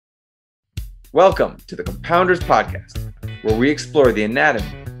Welcome to the Compounders Podcast, where we explore the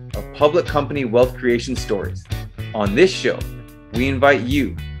anatomy of public company wealth creation stories. On this show, we invite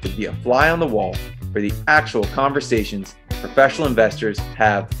you to be a fly on the wall for the actual conversations professional investors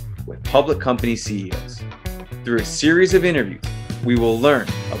have with public company CEOs. Through a series of interviews, we will learn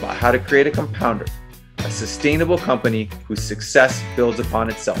about how to create a compounder, a sustainable company whose success builds upon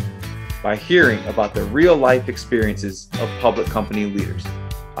itself, by hearing about the real-life experiences of public company leaders.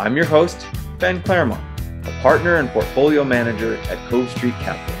 I'm your host, Ben Claremont, a partner and portfolio manager at Cove Street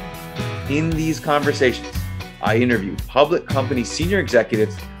Capital. In these conversations, I interview public company senior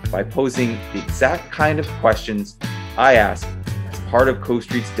executives by posing the exact kind of questions I ask as part of Cove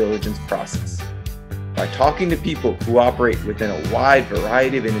Street's diligence process. By talking to people who operate within a wide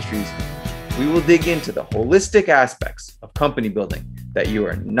variety of industries, we will dig into the holistic aspects of company building that you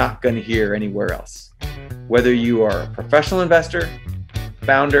are not going to hear anywhere else. Whether you are a professional investor,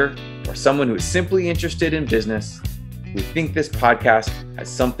 founder, or someone who is simply interested in business, we think this podcast has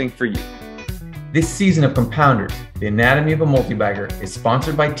something for you. This season of Compounders, The Anatomy of a Multibagger, is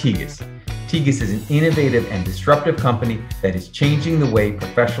sponsored by Tegas. Tegas is an innovative and disruptive company that is changing the way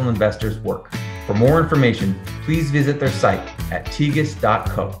professional investors work. For more information, please visit their site at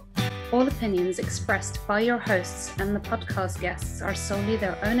tegas.co. All opinions expressed by your hosts and the podcast guests are solely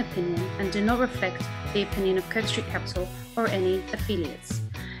their own opinion and do not reflect the opinion of Cove Street Capital or any affiliates.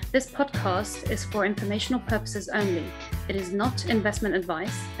 This podcast is for informational purposes only. It is not investment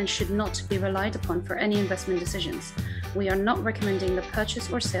advice and should not be relied upon for any investment decisions. We are not recommending the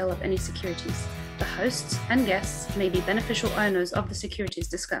purchase or sale of any securities. The hosts and guests may be beneficial owners of the securities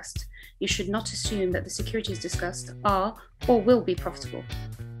discussed. You should not assume that the securities discussed are or will be profitable.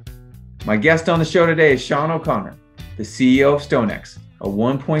 My guest on the show today is Sean O'Connor, the CEO of StoneX, a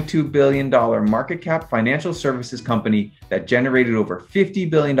 $1.2 billion market cap financial services company that generated over $50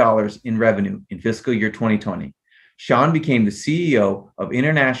 billion in revenue in fiscal year 2020. Sean became the CEO of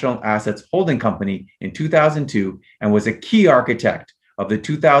International Assets Holding Company in 2002 and was a key architect of the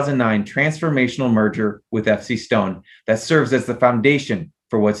 2009 transformational merger with FC Stone that serves as the foundation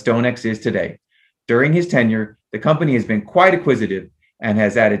for what StoneX is today. During his tenure, the company has been quite acquisitive and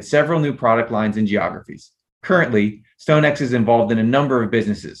has added several new product lines and geographies. Currently, StoneX is involved in a number of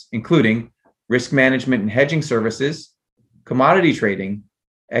businesses, including risk management and hedging services, commodity trading,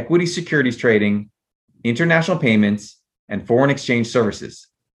 equity securities trading, international payments, and foreign exchange services.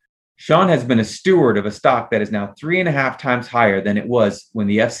 Sean has been a steward of a stock that is now 3.5 times higher than it was when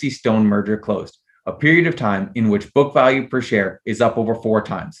the FC Stone merger closed, a period of time in which book value per share is up over 4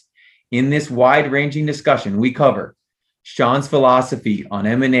 times. In this wide-ranging discussion, we cover Sean's philosophy on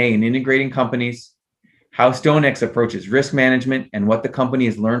M&A and integrating companies, how StoneX approaches risk management and what the company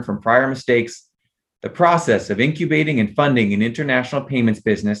has learned from prior mistakes, the process of incubating and funding an international payments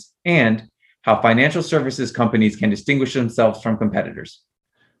business, and how financial services companies can distinguish themselves from competitors.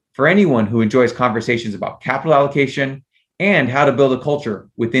 For anyone who enjoys conversations about capital allocation and how to build a culture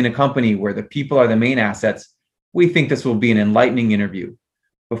within a company where the people are the main assets, we think this will be an enlightening interview.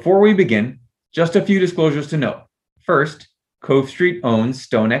 Before we begin, just a few disclosures to note. First, Cove Street owns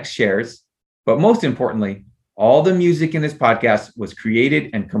StoneX shares, but most importantly, all the music in this podcast was created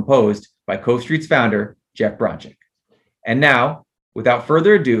and composed by Cove Street's founder, Jeff Bronchick. And now, without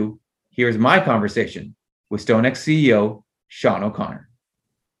further ado, here's my conversation with StoneX CEO, Sean O'Connor.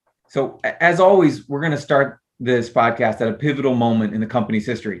 So as always, we're going to start this podcast at a pivotal moment in the company's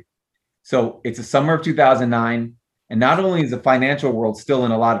history. So it's the summer of 2009, and not only is the financial world still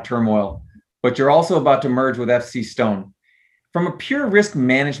in a lot of turmoil, but you're also about to merge with FC Stone. From a pure risk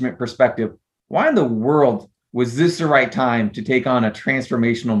management perspective, why in the world was this the right time to take on a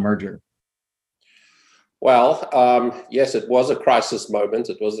transformational merger? Well, yes, it was a crisis moment.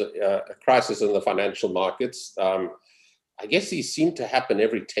 It was a crisis in the financial markets. I guess these seem to happen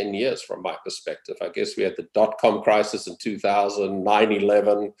every 10 years from my perspective. I guess we had the dot-com crisis in 2000,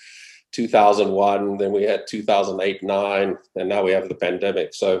 9/11, 2001, then we had 2008, 9, and now we have the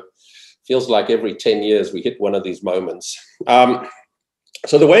pandemic. So feels like every 10 years we hit one of these moments.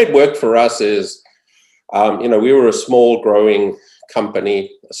 So the way it worked for us is, we were a small growing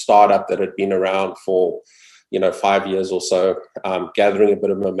company, a startup that had been around for, 5 years or so, gathering a bit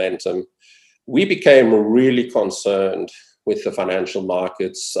of momentum. We became really concerned with the financial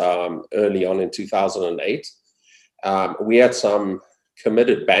markets early on in 2008. We had some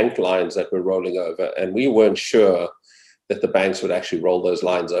committed bank lines that were rolling over, and we weren't sure that the banks would actually roll those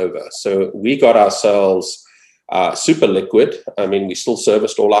lines over. So we got ourselves super liquid. I mean, we still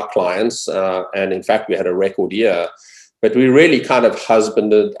serviced all our clients, and in fact, we had a record year. But we really kind of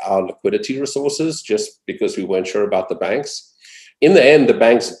husbanded our liquidity resources just because we weren't sure about the banks. In the end, the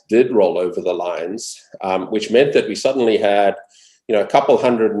banks did roll over the lines, which meant that we suddenly had, a couple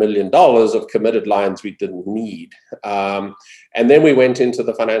 $100 million of committed lines we didn't need. And then we went into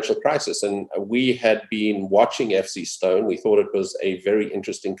the financial crisis, and we had been watching FCStone. We thought it was a very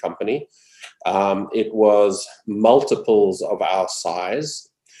interesting company. It was multiples of our size.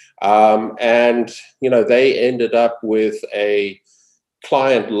 And, they ended up with a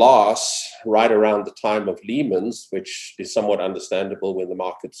client loss right around the time of Lehman's, which is somewhat understandable when the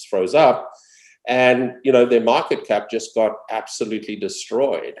markets froze up. And, their market cap just got absolutely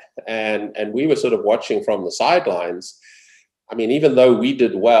destroyed. And we were sort of watching from the sidelines. I mean, even though we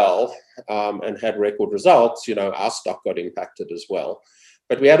did well and had record results, our stock got impacted as well.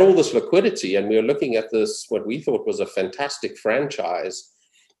 But we had all this liquidity, and we were looking at this, what we thought was a fantastic franchise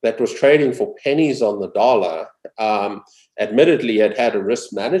that was trading for pennies on the dollar. Admittedly, it had a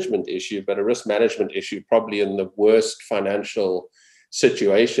risk management issue, but a risk management issue probably in the worst financial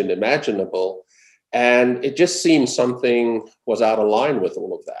situation imaginable. And it just seemed something was out of line with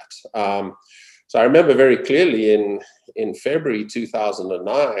all of that. So I remember very clearly in February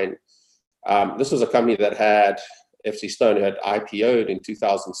 2009, this was a company that had, FCStone had IPO'd in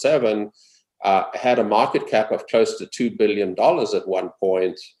 2007, had a market cap of close to $2 billion at one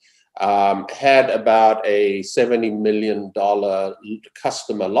point, had about a $70 million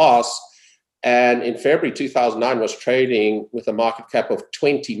customer loss, and in February 2009 was trading with a market cap of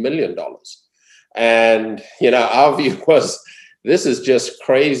 $20 million. And, our view was, this is just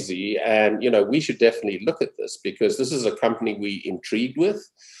crazy. And, we should definitely look at this, because this is a company we intrigued with.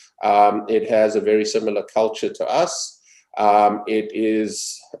 It has a very similar culture to us. It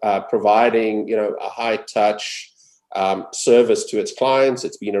is providing, a high touch service to its clients.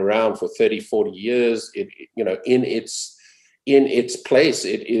 It's been around for 30, 40 years. In its place,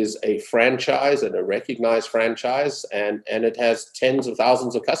 it is a franchise and a recognized franchise, and it has tens of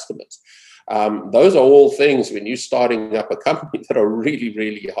thousands of customers. Those are all things, when you're starting up a company, that are really,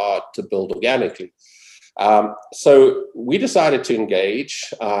 really hard to build organically. So we decided to engage.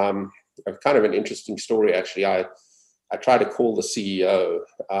 Kind of an interesting story, actually. I tried to call the CEO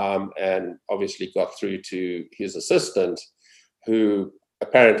and obviously got through to his assistant, who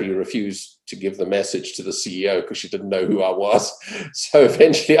apparently refused to give the message to the CEO because she didn't know who I was. So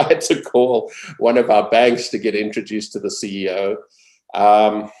eventually I had to call one of our banks to get introduced to the CEO.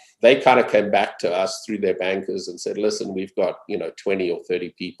 They kind of came back to us through their bankers and said, listen, we've got 20 or 30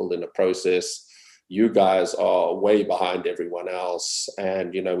 people in the process. You guys are way behind everyone else.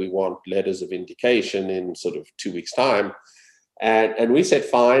 And, we want letters of indication in sort of 2 weeks' time. And we said,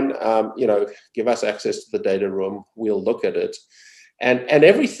 fine, give us access to the data room. We'll look at it. And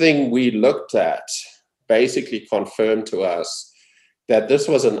everything we looked at basically confirmed to us that this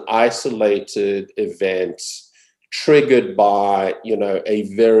was an isolated event triggered by,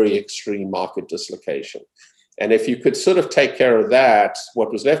 a very extreme market dislocation. And if you could sort of take care of that,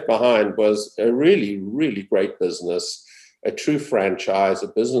 what was left behind was a really, really great business, a true franchise, a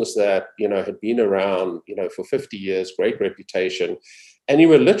business that, had been around, for 50 years, great reputation. And you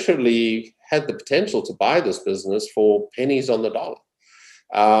were literally had the potential to buy this business for pennies on the dollar.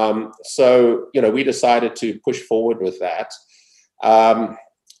 So, we decided to push forward with that.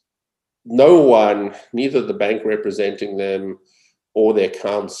 No one, neither the bank representing them or their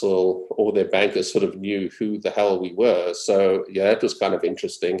counsel or their bankers, sort of knew who the hell we were. So yeah, it was kind of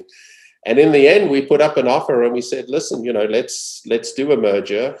interesting. And in the end, we put up an offer and we said, listen, let's do a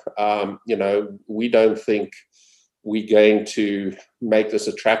merger. We don't think we're going to make this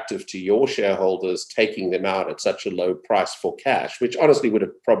attractive to your shareholders, taking them out at such a low price for cash, which honestly would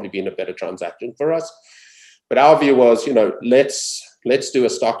have probably been a better transaction for us. But our view was, let's do a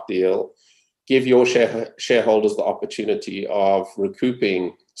stock deal, give your shareholders the opportunity of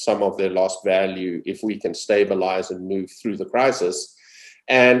recouping some of their lost value if we can stabilize and move through the crisis.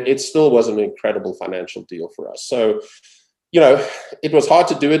 And it still was an incredible financial deal for us. So, it was hard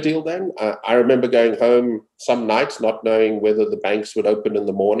to do a deal then. I remember going home some nights not knowing whether the banks would open in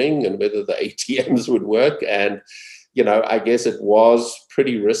the morning and whether the ATMs would work. And, I guess it was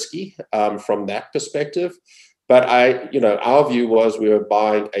pretty risky from that perspective. But our view was we were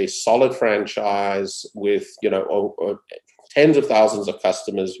buying a solid franchise with, tens of thousands of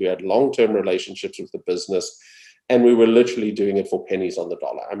customers. We had long-term relationships with the business, and we were literally doing it for pennies on the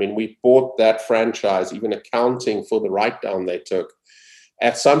dollar. I mean, we bought that franchise, even accounting for the write-down they took,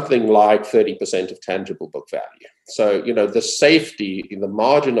 at something like 30% of tangible book value. So, the safety, the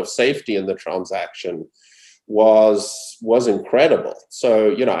margin of safety in the transaction was incredible.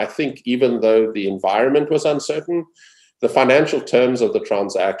 So, I think even though the environment was uncertain, the financial terms of the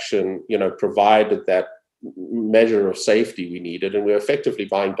transaction, provided that measure of safety we needed, and we were effectively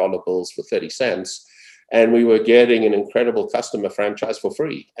buying dollar bills for 30 cents. And we were getting an incredible customer franchise for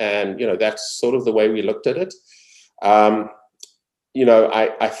free. And, that's sort of the way we looked at it. I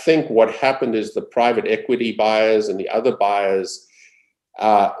think what happened is the private equity buyers and the other buyers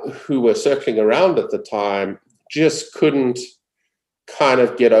who were circling around at the time just couldn't kind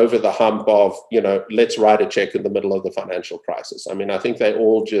of get over the hump of, let's write a check in the middle of the financial crisis. I mean, I think they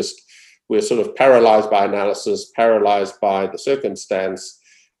all just were sort of paralyzed by analysis, paralyzed by the circumstance.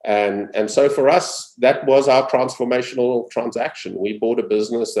 And so for us, that was our transformational transaction. We bought a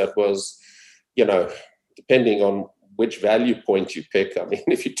business that was, depending on which value point you pick. I mean,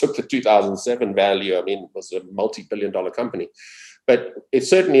 if you took the 2007 value, it was a multi-billion-dollar company. But it's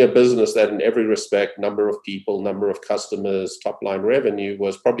certainly a business that in every respect, number of people, number of customers, top line revenue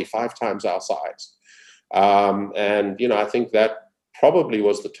was probably 5 times our size. I think that probably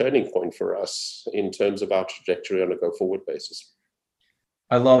was the turning point for us in terms of our trajectory on a go-forward basis.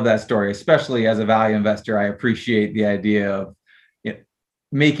 I love that story, especially as a value investor. I appreciate the idea of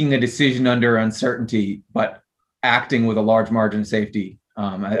making a decision under uncertainty, but acting with a large margin of safety.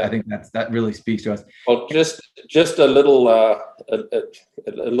 I think that really speaks to us. Well, just a little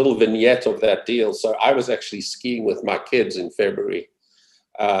vignette of that deal. So I was actually skiing with my kids in February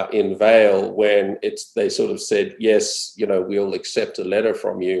in Vail when they sort of said, yes, we'll accept a letter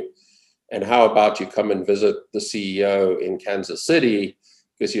from you. And how about you come and visit the CEO in Kansas City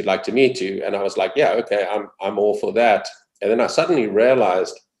because you'd like to meet you? And I was like, yeah, okay, I'm all for that. And then I suddenly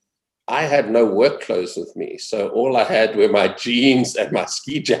realized I had no work clothes with me. So all I had were my jeans and my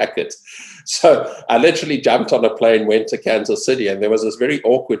ski jacket. So I literally jumped on a plane, went to Kansas City. And there was this very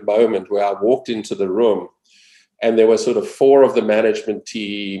awkward moment where I walked into the room and there were sort of 4 of the management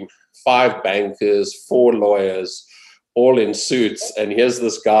team, 5 bankers, 4 lawyers, all in suits. And here's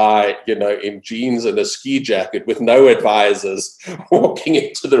this guy, in jeans and a ski jacket with no advisors walking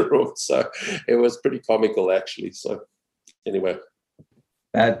into the room. So it was pretty comical, actually. So anyway.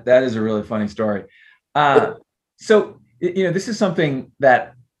 That is a really funny story. So, this is something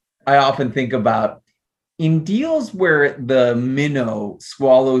that I often think about in deals where the minnow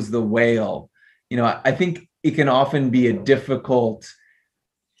swallows the whale. I think it can often be a difficult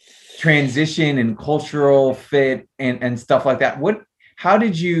transition and cultural fit and stuff like that. How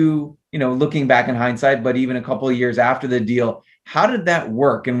did you, looking back in hindsight, but even a couple of years after the deal, how did that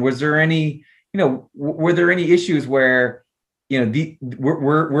work? And was there any, were there any issues where,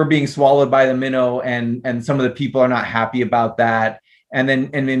 we're being swallowed by the minnow and some of the people are not happy about that? And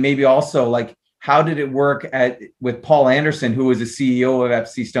then maybe also like, how did it work with Paul Anderson, who was the CEO of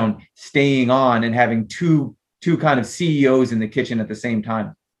FC Stone, staying on and having two kind of CEOs in the kitchen at the same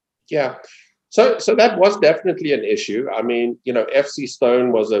time? Yeah. So that was definitely an issue. I mean, FC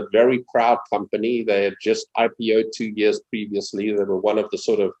Stone was a very proud company. They had just IPO'd 2 years previously. They were one of the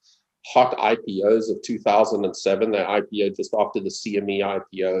sort of hot IPOs of 2007. They IPO'd just after the CME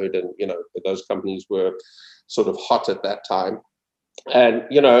IPO'd, and those companies were sort of hot at that time. And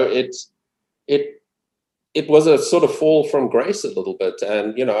it was a sort of fall from grace a little bit.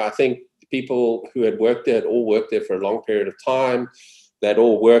 And I think people who had worked there had all worked there for a long period of time. They'd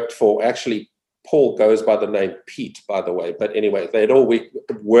all worked for, actually, Paul goes by the name Pete, by the way. But anyway, they'd all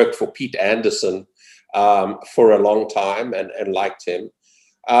worked for Pete Anderson for a long time and liked him.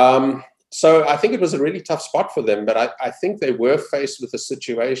 So I think it was a really tough spot for them, but I think they were faced with a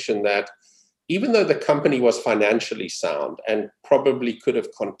situation that even though the company was financially sound and probably could have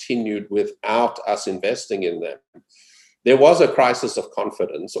continued without us investing in them, there was a crisis of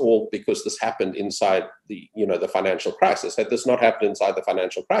confidence, all because this happened inside the financial crisis. Had this not happened inside the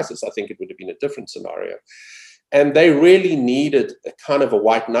financial crisis, I think it would have been a different scenario. And they really needed a kind of a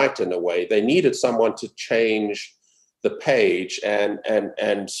white knight in a way. They needed someone to change the page and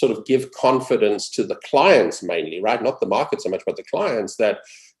sort of give confidence to the clients mainly, right? Not the market so much, but the clients, that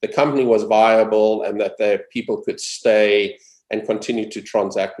the company was viable and that their people could stay and continue to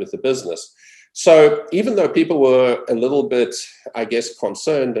transact with the business. So even though people were a little bit, I guess,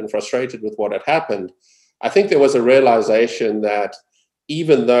 concerned and frustrated with what had happened, I think there was a realization that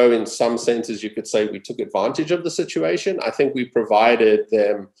even though in some senses you could say we took advantage of the situation, I think we provided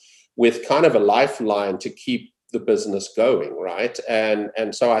them with kind of a lifeline to keep the business going, right?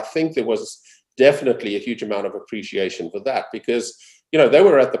 And so I think there was definitely a huge amount of appreciation for that, because they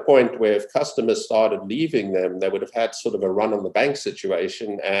were at the point where if customers started leaving them, they would have had sort of a run on the bank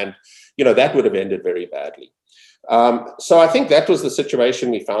situation, and that would have ended very badly. So I think that was the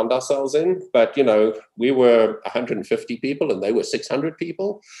situation we found ourselves in. But we were 150 people and they were 600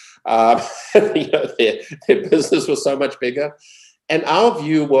 people. Their business was so much bigger. And our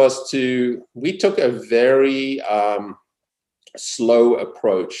view was we took a very slow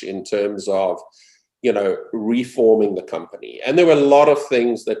approach in terms of, reforming the company. And there were a lot of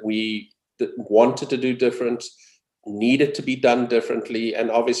things that we wanted to do different, needed to be done differently. And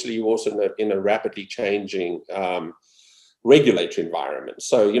obviously you're also in a rapidly changing regulatory environment.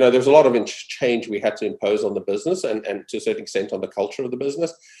 So, there's a lot of change we had to impose on the business and to a certain extent on the culture of the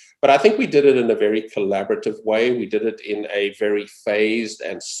business. But I think we did it in a very collaborative way. We did it in a very phased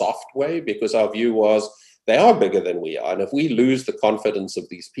and soft way because our view was they are bigger than we are. And if we lose the confidence of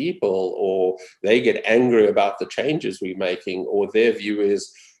these people, or they get angry about the changes we're making, or their view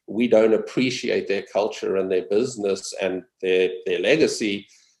is we don't appreciate their culture and their business and their legacy,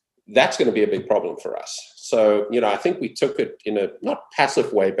 that's going to be a big problem for us. So, I think we took it in a not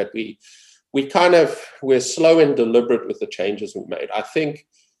passive way, but we're slow and deliberate with the changes we've made. I think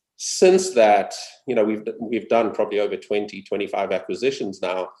since that, we've done probably over 20, 25 acquisitions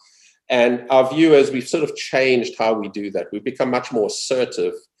now. And our view is we've sort of changed how we do that. We've become much more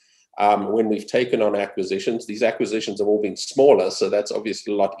assertive when we've taken on acquisitions. These acquisitions have all been smaller, so that's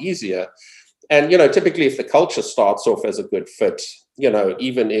obviously a lot easier. And, typically if the culture starts off as a good fit,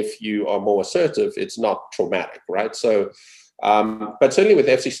 even if you are more assertive, it's not traumatic, right? So, but certainly with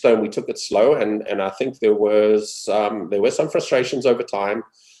FC Stone, we took it slow. And I think there were some frustrations over time.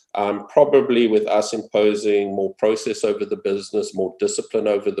 Probably with us imposing more process over the business, more discipline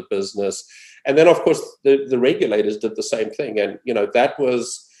over the business. And then, of course, the regulators did the same thing. And, that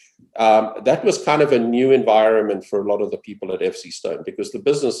was kind of a new environment for a lot of the people at FC Stone because the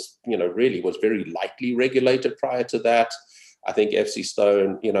business, really was very lightly regulated prior to that. I think FC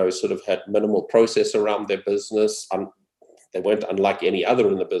Stone, sort of had minimal process around their business. They weren't unlike any other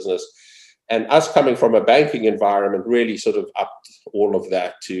in the business. And us coming from a banking environment really sort of upped all of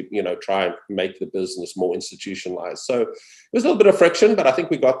that to, try and make the business more institutionalized. So it was a little bit of friction, but I think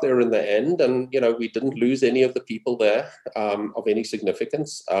we got there in the end. And, we didn't lose any of the people there of any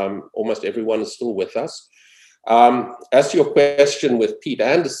significance. Almost everyone is still with us. As to your question with Pete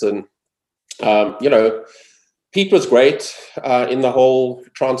Anderson, Pete was great in the whole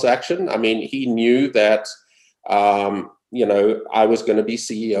transaction. I mean, he knew that I was going to be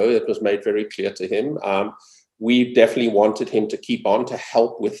CEO. It was made very clear to him. We definitely wanted him to keep on to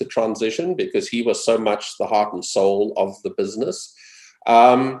help with the transition because he was so much the heart and soul of the business.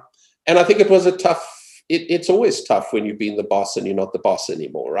 And I think it was it's always tough when you've been the boss and you're not the boss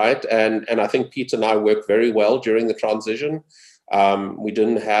anymore, right? And I think Pete and I worked very well during the transition. We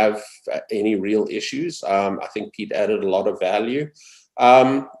didn't have any real issues. I think Pete added a lot of value.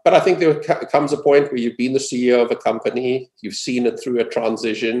 But I think there comes a point where you've been the CEO of a company, you've seen it through a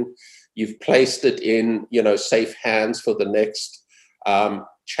transition, you've placed it in, safe hands for the next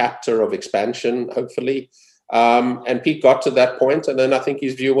chapter of expansion, hopefully. And Pete got to that point, and then I think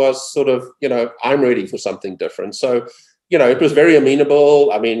his view was sort of, I'm ready for something different. So, it was very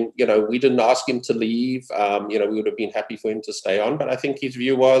amenable. I mean, we didn't ask him to leave. We would have been happy for him to stay on, but I think his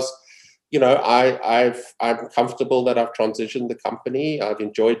view was, I'm comfortable that I've transitioned the company. I've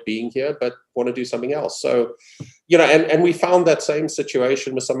enjoyed being here, but want to do something else. So, and we found that same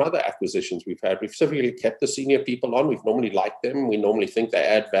situation with some other acquisitions we've had. We've certainly kept the senior people on. We've normally liked them. We normally think they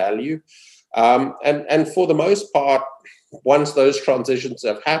add value. And for the most part, once those transitions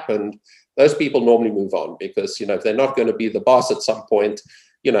have happened, those people normally move on because, if they're not going to be the boss at some point,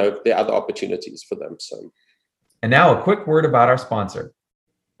 there are other opportunities for them. So, and now a quick word about our sponsor.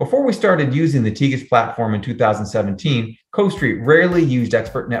 Before we started using the Tegas platform in 2017, CoStreet rarely used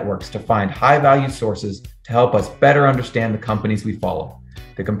expert networks to find high-value sources to help us better understand the companies we follow.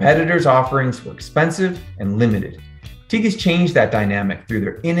 The competitors' offerings were expensive and limited. Tegas changed that dynamic through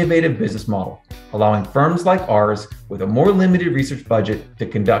their innovative business model, allowing firms like ours with a more limited research budget to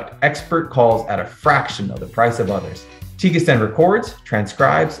conduct expert calls at a fraction of the price of others. Tegas then records,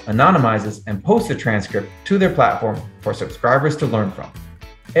 transcribes, anonymizes, and posts a transcript to their platform for subscribers to learn from.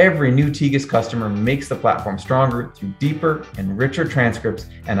 Every new Tegas customer makes the platform stronger through deeper and richer transcripts,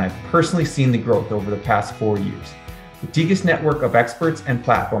 and I've personally seen the growth over the past 4 years. The Tegas network of experts and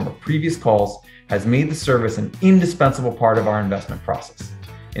platform of previous calls has made the service an indispensable part of our investment process.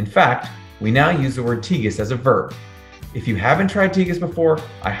 In fact, we now use the word Tegas as a verb. If you haven't tried Tegas before,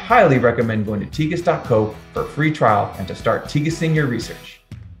 I highly recommend going to tegas.co for a free trial and to start Tegasing your research.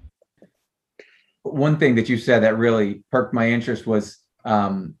 One thing that you said that really perked my interest was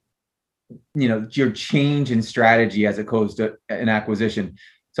your change in strategy as opposed to an acquisition.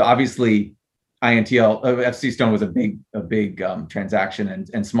 So obviously, FC Stone was a big transaction,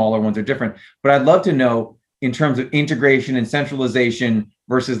 and smaller ones are different. But I'd love to know, in terms of integration and centralization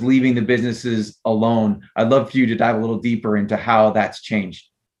versus leaving the businesses alone. I'd love for you to dive a little deeper into how that's changed.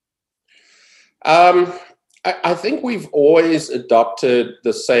 I think we've always adopted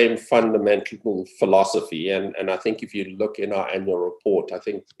the same fundamental philosophy. And I think if you look in our annual report, I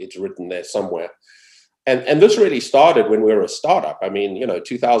think it's written there somewhere. And this really started when we were a startup. I mean,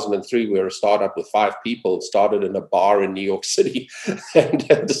 2003, we were a startup with 5 people. It started in a bar in New York City and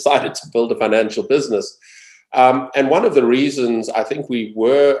decided to build a financial business. And one of the reasons I think we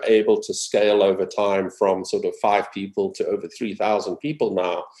were able to scale over time from sort of 5 people to over 3,000 people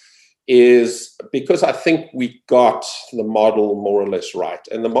now is because I think we got the model more or less right.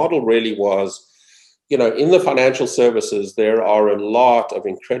 And the model really was, in the financial services, there are a lot of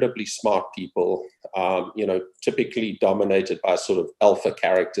incredibly smart people, typically dominated by sort of alpha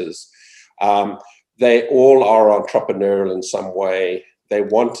characters. They all are entrepreneurial in some way. They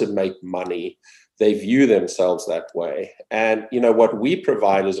want to make money. They view themselves that way. And, what we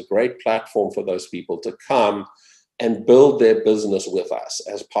provide is a great platform for those people to come and build their business with us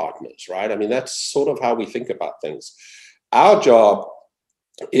as partners, right? I mean, that's sort of how we think about things. Our job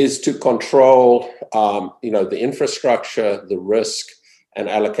is to control, the infrastructure, the risk, and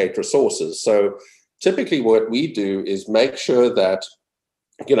allocate resources. So typically what we do is make sure that,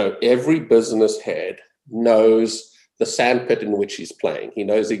 every business head knows the sandpit in which he's playing. He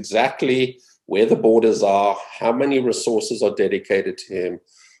knows exactly where the borders are, how many resources are dedicated to him,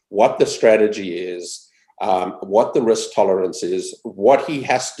 what the strategy is, what the risk tolerance is, what he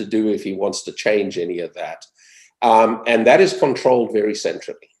has to do if he wants to change any of that. And that is controlled very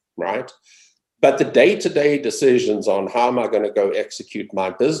centrally, right? But the day-to-day decisions on how am I going to go execute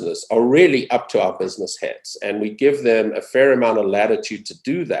my business are really up to our business heads. And we give them a fair amount of latitude to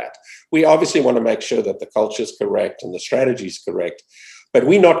do that. We obviously want to make sure that the culture is correct and the strategy is correct, but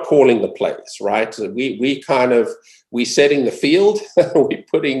we're not calling the plays, right? We're setting the field, we're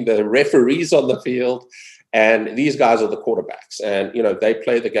putting the referees on the field, and these guys are the quarterbacks. And, they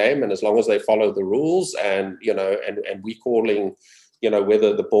play the game, and as long as they follow the rules and we calling,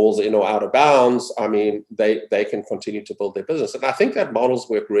 whether the ball's in or out of bounds, I mean, they can continue to build their business. And I think that model's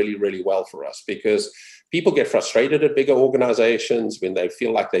worked really, really well for us because people get frustrated at bigger organizations when they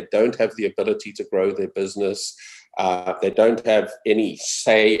feel like they don't have the ability to grow their business. They don't have any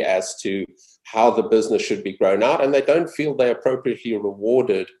say as to how the business should be grown out, and they don't feel they're appropriately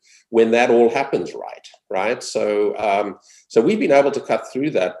rewarded when that all happens right? So we've been able to cut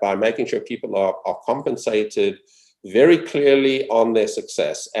through that by making sure people are compensated very clearly on their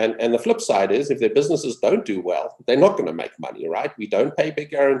success. And the flip side is if their businesses don't do well, they're not going to make money, right? We don't pay big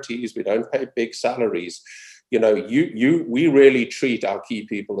guarantees. We don't pay big salaries. We really treat our key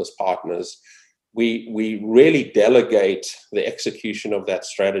people as partners. We really delegate the execution of that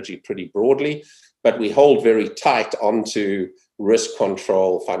strategy pretty broadly, but we hold very tight onto risk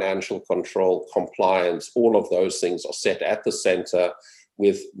control, financial control, compliance. All of those things are set at the center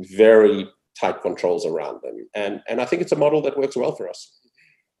with very tight controls around them. And I think it's a model that works well for us.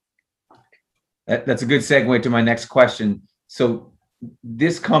 That's a good segue to my next question. So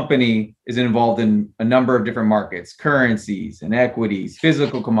this company is involved in a number of different markets, currencies and equities,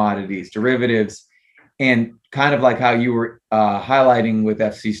 physical commodities, derivatives, and kind of like how you were highlighting with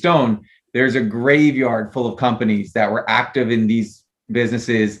FC Stone, there's a graveyard full of companies that were active in these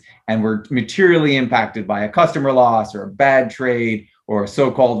businesses and were materially impacted by a customer loss or a bad trade or a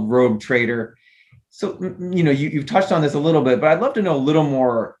so-called rogue trader. So, you've touched on this a little bit, but I'd love to know a little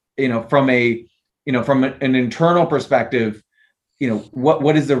more, from an internal perspective,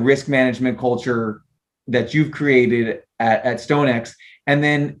 what is the risk management culture that you've created at StoneX? And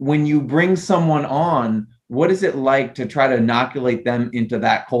then when you bring someone on, what is it like to try to inoculate them into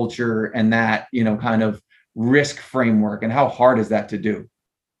that culture and that, kind of risk framework, and how hard is that to do?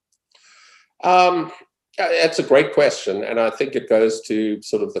 That's a great question. And I think it goes to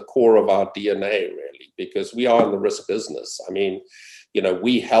sort of the core of our DNA, really, because we are in the risk business. I mean,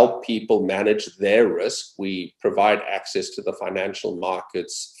 we help people manage their risk. We provide access to the financial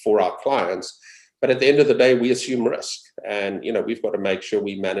markets for our clients. But at the end of the day, we assume risk. And, we've got to make sure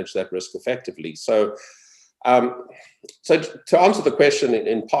we manage that risk effectively. So to answer the question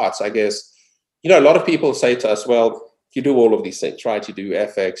in parts, I guess, a lot of people say to us, well, you do all of these things, right? You do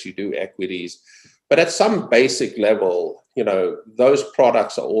FX, you do equities. But at some basic level, those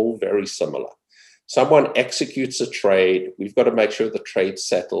products are all very similar. Someone executes a trade. We've got to make sure the trade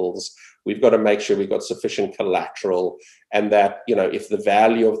settles. We've got to make sure we've got sufficient collateral and that, if the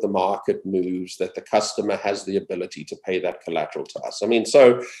value of the market moves, that the customer has the ability to pay that collateral to us. I mean,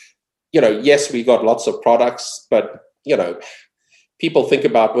 so, yes, we got lots of products, but, people think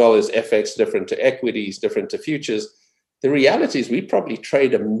about, well, is FX different to equities, different to futures? The reality is we probably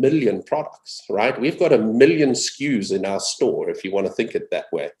trade 1 million products, right? We've got 1 million SKUs in our store, if you want to think it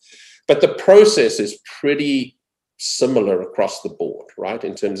that way. But the process is pretty similar across the board, right,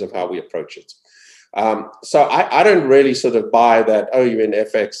 in terms of how we approach it. So I don't really sort of buy that, oh, you're in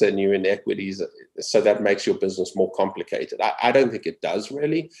FX and you're in equities, so that makes your business more complicated. I don't think it does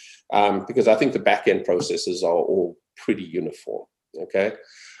really, because I think the back-end processes are all pretty uniform, okay?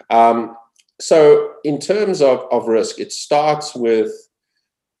 So in terms of risk, it starts with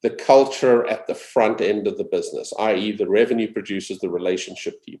the culture at the front end of the business, i.e. the revenue producers, the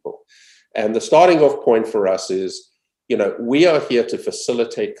relationship people. And the starting off point for us is, you know, we are here to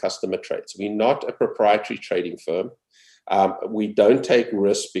facilitate customer trades. We're not a proprietary trading firm. We don't take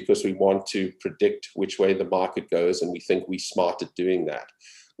risks because we want to predict which way the market goes, and we think we're smart at doing that.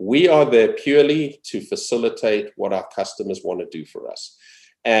 We are there purely to facilitate what our customers want to do for us.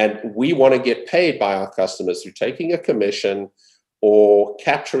 And we want to get paid by our customers through taking a commission or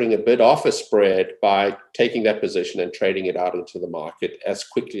capturing a bid offer spread by taking that position and trading it out into the market as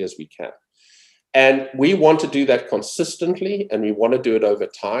quickly as we can. And we want to do that consistently, and we want to do it over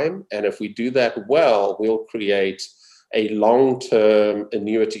time. And if we do that well, we'll create a long-term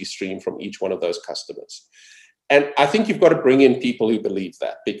annuity stream from each one of those customers. And I think you've got to bring in people who believe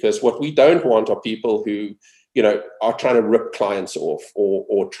that, because what we don't want are people who, you know, are trying to rip clients off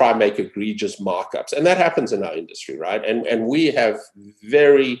or try and make egregious markups. And that happens in our industry, right? And we have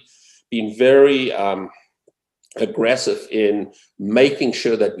been very aggressive in making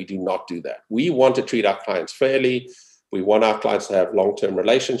sure that we do not do that. We want to treat our clients fairly. We want our clients to have long-term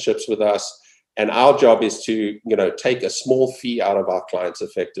relationships with us. And our job is to, you know, take a small fee out of our clients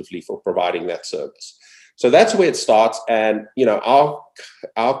effectively for providing that service. So that's where it starts. And, you know,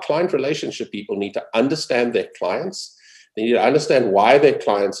 our client relationship people need to understand their clients. They need to understand why their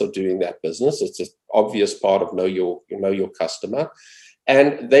clients are doing that business. It's an obvious part of know your customer.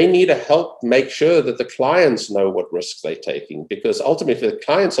 And they need to help make sure that the clients know what risks they're taking, because ultimately if the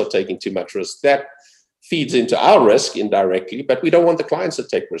clients are taking too much risk, that feeds into our risk indirectly, but we don't want the clients to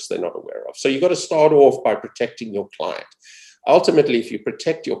take risks they're not aware of. So you've got to start off by protecting your client. Ultimately, if you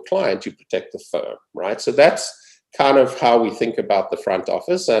protect your client, you protect the firm, right? So that's kind of how we think about the front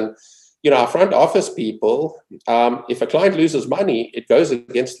office. And, you know, our front office people, if a client loses money, it goes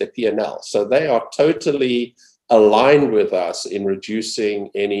against their P&L. So they are totally aligned with us in reducing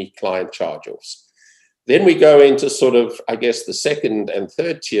any client charge-offs. Then we go into sort of, I guess, the second and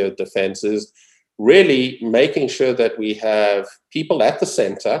third tier defenses, really making sure that we have people at the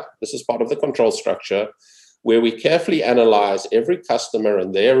center. This is part of the control structure, where we carefully analyze every customer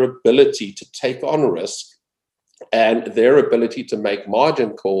and their ability to take on risk and their ability to make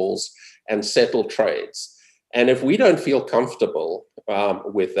margin calls and settle trades. And if we don't feel comfortable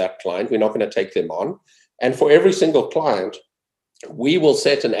with that client, we're not going to take them on. And for every single client, we will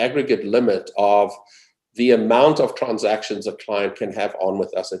set an aggregate limit of the amount of transactions a client can have on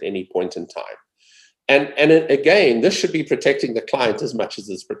with us at any point in time. And again, this should be protecting the client as much as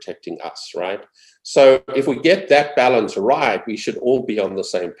it's protecting us, right? So if we get that balance right, we should all be on the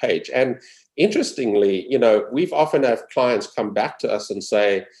same page. And interestingly, you know, we've often had clients come back to us and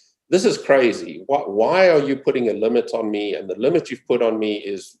say, this is crazy. Why are you putting a limit on me? And the limit you've put on me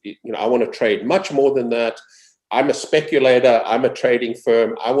is, you know, I want to trade much more than that. I'm a speculator. I'm a trading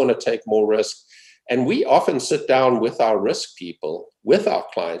firm. I want to take more risk. And we often sit down with our risk people, with our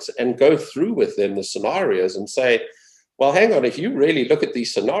clients, and go through with them the scenarios and say, well, hang on, if you really look at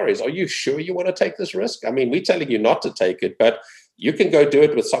these scenarios, are you sure you want to take this risk? I mean, we're telling you not to take it, but you can go do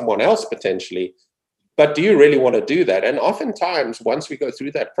it with someone else potentially. But do you really want to do that? And oftentimes, once we go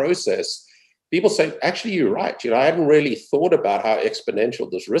through that process, people say, actually, you're right. You know, I hadn't really thought about how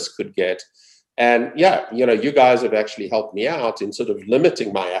exponential this risk could get. And yeah, you know, you guys have actually helped me out in sort of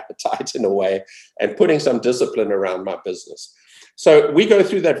limiting my appetite in a way and putting some discipline around my business. So we go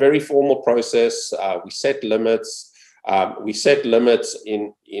through that very formal process. We set limits. We set limits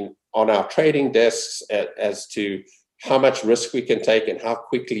on our trading desks as to how much risk we can take and how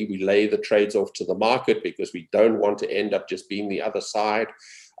quickly we lay the trades off to the market, because we don't want to end up just being the other side.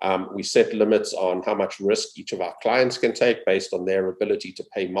 We set limits on how much risk each of our clients can take based on their ability to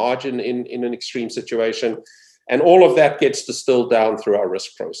pay margin in an extreme situation. And all of that gets distilled down through our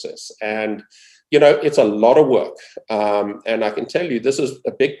risk process. And, you know, it's a lot of work. And I can tell you, this is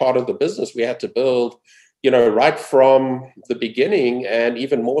a big part of the business we had to build, you know, right from the beginning, and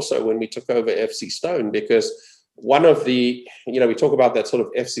even more so when we took over FC Stone, because one of the, you know, we talk about that sort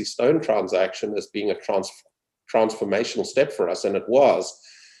of FC Stone transaction as being a transformational step for us, and it was.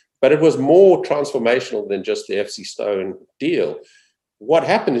 But it was more transformational than just the FC Stone deal. what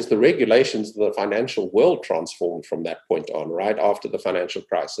happened is the regulations of the financial world transformed from that point on, right after the financial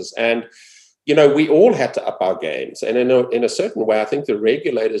crisis. And we all had to up our games. And in a certain way, I think the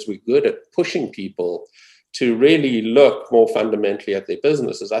regulators were good at pushing people to really look more fundamentally at their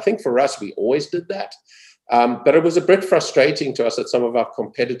businesses. I think for us, we always did that. But it was a bit frustrating to us that some of our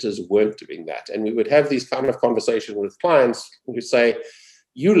competitors weren't doing that. And we would have these kind of conversations with clients who say,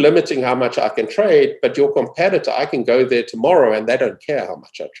 you're limiting how much I can trade, but your competitor, I can go there tomorrow and they don't care how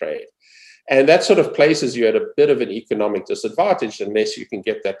much I trade. And that sort of places you at a bit of an economic disadvantage unless you can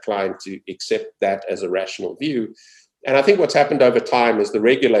get that client to accept that as a rational view. And I think what's happened over time is the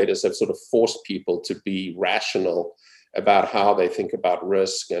regulators have sort of forced people to be rational about how they think about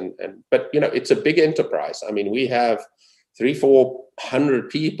risk. But it's a big enterprise. I mean, we have 300-400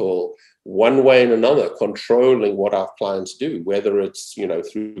 people, one way and another, controlling what our clients do, whether it's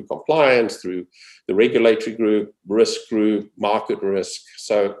through compliance, through the regulatory group, risk group, market risk.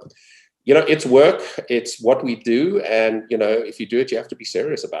 So it's work, it's what we do. And, if you do it, you have to be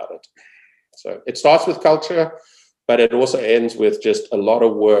serious about it. So it starts with culture, but it also ends with just a lot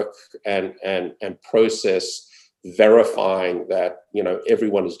of work and process verifying that,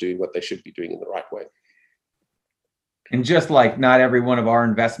 everyone is doing what they should be doing in the right way. And just like not every one of our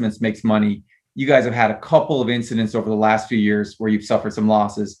investments makes money, you guys have had a couple of incidents over the last few years where you've suffered some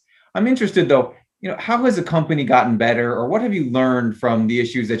losses. I'm interested though, how has the company gotten better, or what have you learned from the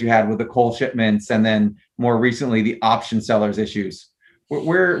issues that you had with the coal shipments and then more recently the option sellers issues?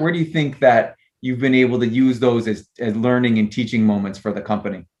 Where do you think that you've been able to use those as learning and teaching moments for the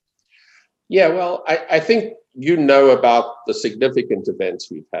company? Yeah, well, I think about the significant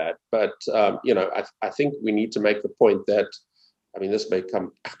events we've had, but I think we need to make the point that, this may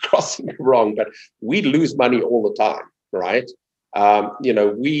come across wrong, but we lose money all the time, right?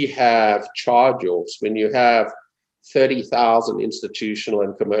 We have charge-offs. When you have 30,000 institutional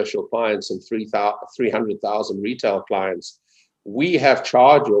and commercial clients and 300,000 retail clients, we have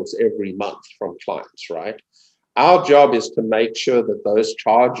charge-offs every month from clients, right? Our job is to make sure that those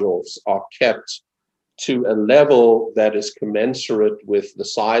charge-offs are kept to a level that is commensurate with the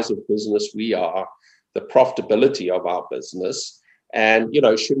size of business we are, the profitability of our business, and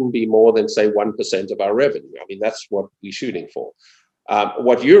shouldn't be more than, say, 1% of our revenue. That's what we're shooting for.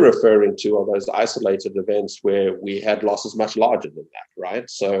 What you're referring to are those isolated events where we had losses much larger than that, right?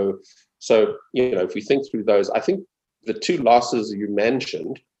 So if we think through those, I think the two losses you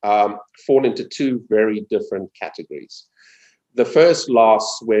mentioned fall into two very different categories. The first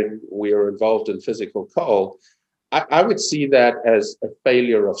loss, when we were involved in physical coal, I would see that as a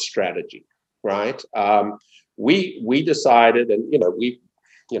failure of strategy, right? We decided, and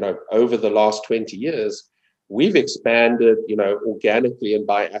over the last 20 years, we've expanded, organically and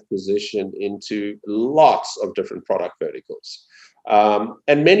by acquisition into lots of different product verticals.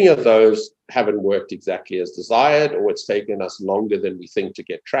 And many of those haven't worked exactly as desired, or it's taken us longer than we think to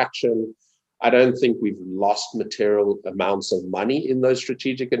get traction. I don't think we've lost material amounts of money in those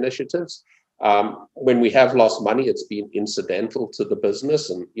strategic initiatives. When we have lost money, it's been incidental to the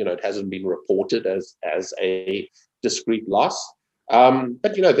business, and it hasn't been reported as a discrete loss.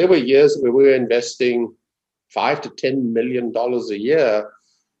 But there were years where we were investing $5 to $10 million a year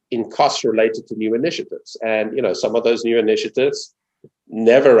in costs related to new initiatives, and some of those new initiatives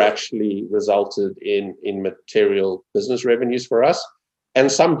never actually resulted in material business revenues for us,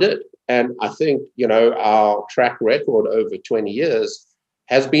 and some did. And I think our track record over 20 years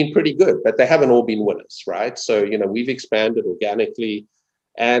has been pretty good, but they haven't all been winners, right? So we've expanded organically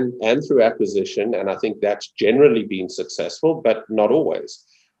and through acquisition, and I think that's generally been successful, but not always.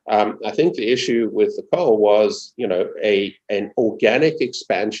 I think the issue with the coal was, an organic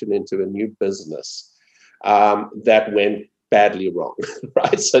expansion into a new business that went badly wrong,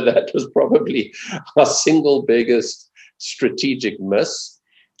 right? So that was probably our single biggest strategic miss.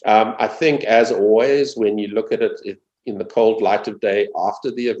 I think, as always, when you look at it in the cold light of day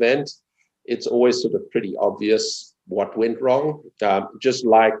after the event, it's always sort of pretty obvious what went wrong. Just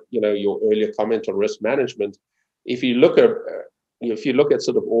like your earlier comment on risk management, if you look at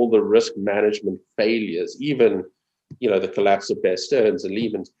sort of all the risk management failures, even the collapse of Bear Stearns and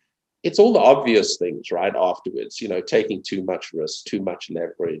Lehman's, it's all the obvious things right afterwards. Taking too much risk, too much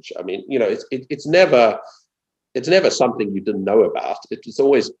leverage. It's never something you didn't know about. It's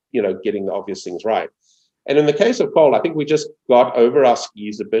always getting the obvious things right. And in the case of coal, I think we just got over our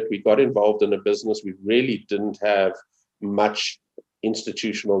skis a bit. We got involved in a business we really didn't have much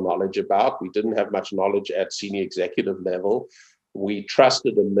institutional knowledge about. We didn't have much knowledge at senior executive level. We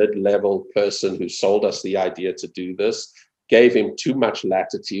trusted a mid-level person who sold us the idea to do this, gave him too much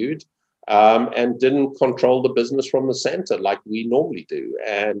latitude. and didn't control the business from the center like we normally do.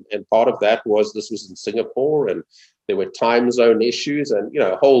 And part of that was this was in Singapore, and there were time zone issues and,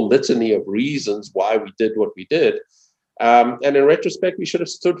 a whole litany of reasons why we did what we did. And in retrospect, we should have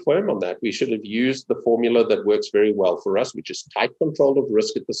stood firm on that. We should have used the formula that works very well for us, which is tight control of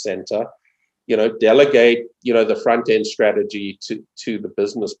risk at the center, delegate, the front end strategy to the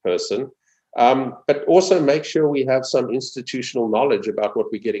business person. But also make sure we have some institutional knowledge about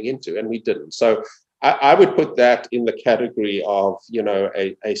what we're getting into, and we didn't. So I would put that in the category of,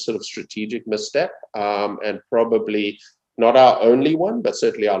 a sort of strategic misstep, and probably not our only one, but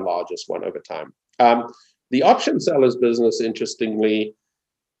certainly our largest one over time. The option sellers business, interestingly,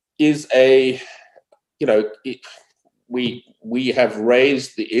 is we have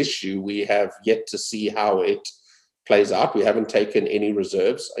raised the issue. We have yet to see how it plays out. We haven't taken any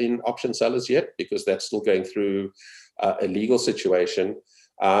reserves in option sellers yet because that's still going through a legal situation.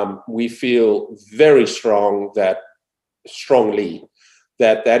 We feel very strongly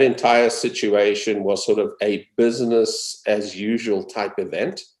that entire situation was sort of a business as usual type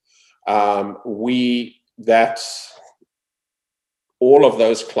event. That all of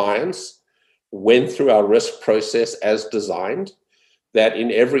those clients went through our risk process as designed, that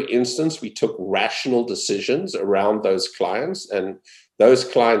in every instance we took rational decisions around those clients, and those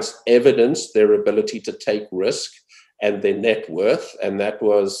clients evidenced their ability to take risk and their net worth, and that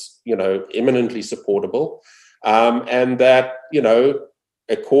was, eminently supportable. And that,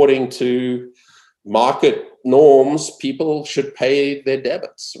 according to market norms, people should pay their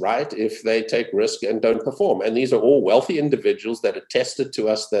debits, right, if they take risk and don't perform. And these are all wealthy individuals that attested to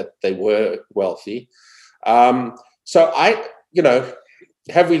us that they were wealthy. So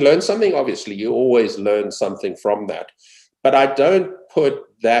have we learned something? Obviously, you always learn something from that. But I don't put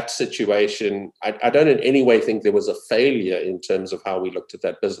that situation, I don't in any way think there was a failure in terms of how we looked at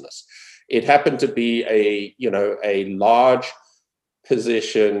that business. It happened to be a large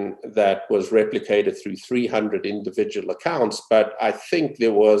position that was replicated through 300 individual accounts, but I think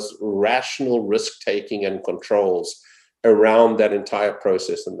there was rational risk-taking and controls around that entire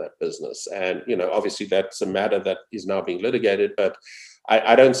process in that business. And, obviously that's a matter that is now being litigated, but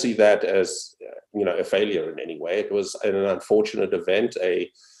I don't see that as, a failure in any way. It was an unfortunate event, a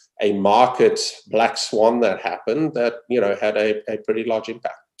market black swan that happened that, had a pretty large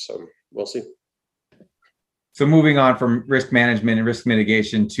impact. So we'll see. So moving on from risk management and risk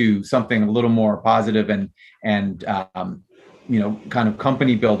mitigation to something a little more positive and kind of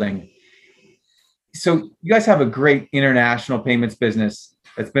company building. So you guys have a great international payments business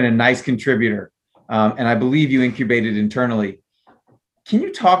that's been a nice contributor, and I believe you incubated internally. Can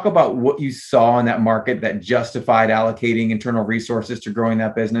you talk about what you saw in that market that justified allocating internal resources to growing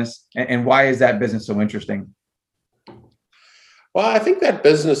that business, and why is that business so interesting? Well, I think that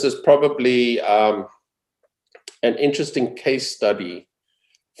business is probably an interesting case study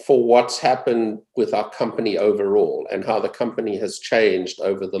for what's happened with our company overall and how the company has changed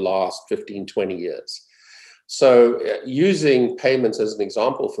over the last 15, 20 years. So using payments as an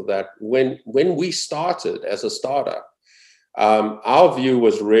example for that, when we started as a startup, our view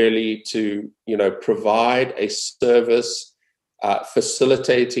was really to, provide a service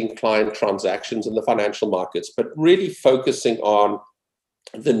facilitating client transactions in the financial markets, but really focusing on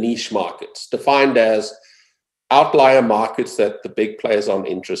the niche markets, defined as outlier markets that the big players aren't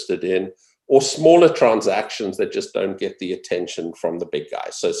interested in, or smaller transactions that just don't get the attention from the big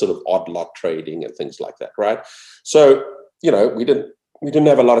guys. So sort of odd lot trading and things like that, right? So, we didn't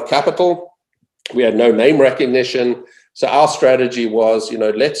have a lot of capital. We had no name recognition. So our strategy was,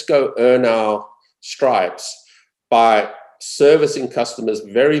 let's go earn our stripes by servicing customers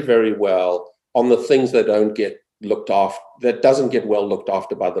very, very well on the things that don't get looked after, that doesn't get well looked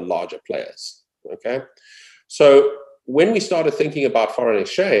after by the larger players. Okay. So when we started thinking about foreign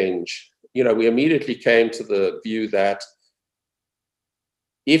exchange, we immediately came to the view that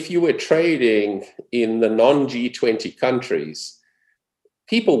if you were trading in the non-G20 countries,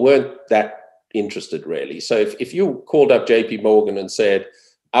 people weren't that interested really. So if you called up JP Morgan and said,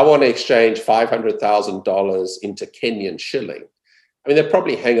 I want to exchange $500,000 into Kenyan shilling, I mean, they'd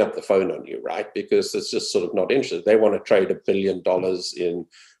probably hang up the phone on you, right? Because it's just sort of not interested. They want to trade $1 billion in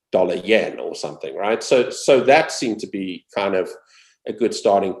dollar yen or something, right? So that seemed to be kind of a good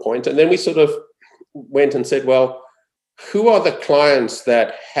starting point. And then we sort of went and said, well, who are the clients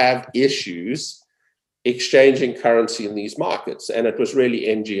that have issues exchanging currency in these markets? And it was really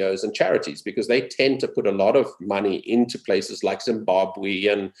NGOs and charities, because they tend to put a lot of money into places like Zimbabwe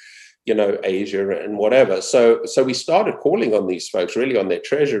and, Asia and whatever. So we started calling on these folks really on their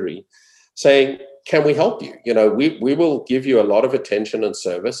treasury. saying, can we help you? We will give you a lot of attention and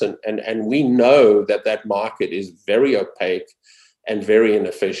service. And we know that market is very opaque and very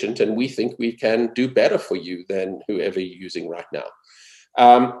inefficient. And we think we can do better for you than whoever you're using right now.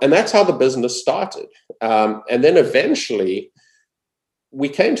 And that's how the business started. And then eventually we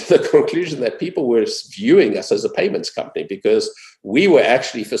came to the conclusion that people were viewing us as a payments company because we were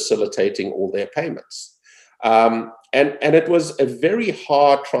actually facilitating all their payments. And it was a very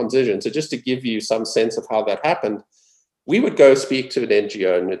hard transition. So just to give you some sense of how that happened, we would go speak to an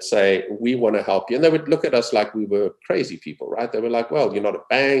NGO and would say, we want to help you. And they would look at us like we were crazy people, right? They were like, well, you're not a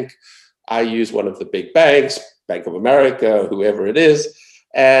bank. I use one of the big banks, Bank of America, whoever it is.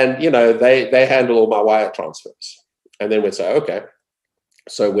 And, they handle all my wire transfers. And then we'd say, okay,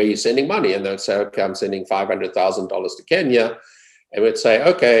 so where are you sending money? And they'd say, okay, I'm sending $500,000 to Kenya. And we'd say,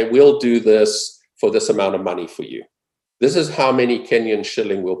 okay, we'll do this for this amount of money for you. This is how many Kenyan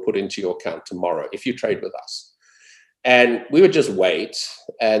shilling we'll put into your account tomorrow if you trade with us. And we would just wait.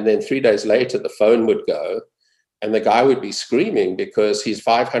 And then 3 days later, the phone would go and the guy would be screaming because his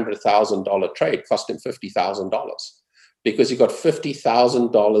 $500,000 trade cost him $50,000 because he got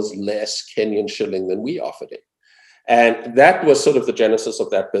 $50,000 less Kenyan shilling than we offered him. And that was sort of the genesis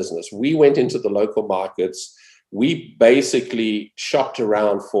of that business. We went into the local markets. We basically shopped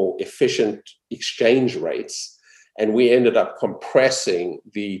around for efficient exchange rates, and we ended up compressing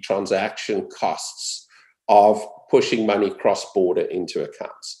the transaction costs of pushing money cross-border into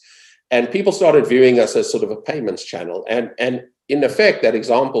accounts. And people started viewing us as sort of a payments channel. And in effect, that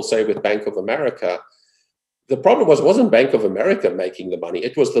example, say with Bank of America, the problem wasn't Bank of America making the money.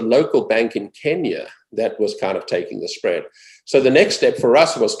 It was the local bank in Kenya that was kind of taking the spread. So the next step for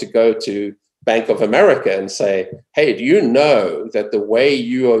us was to go to Bank of America and say, hey, do you know that the way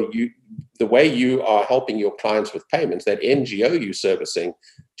you are helping your clients with payments, that NGO you're servicing,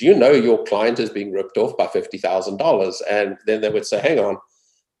 do you know your client is being ripped off by $50,000? And then they would say, hang on,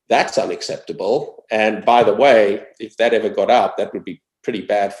 that's unacceptable. And by the way, if that ever got out, that would be pretty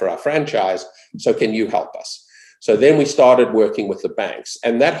bad for our franchise. So can you help us? So then we started working with the banks,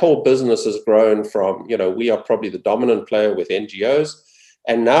 and that whole business has grown from, we are probably the dominant player with NGOs.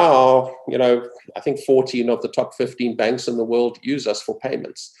 And now, I think 14 of the top 15 banks in the world use us for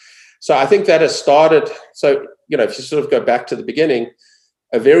payments. So I think that has started. So, if you sort of go back to the beginning,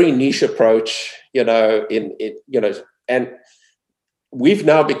 a very niche approach, and we've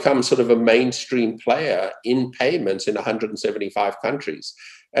now become sort of a mainstream player in payments in 175 countries.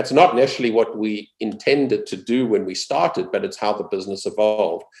 That's not necessarily what we intended to do when we started, but it's how the business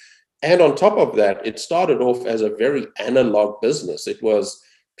evolved. And on top of that, it started off as a very analog business. It was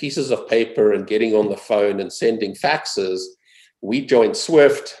pieces of paper and getting on the phone and sending faxes. We joined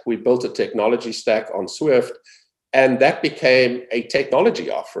Swift. We built a technology stack on Swift, and that became a technology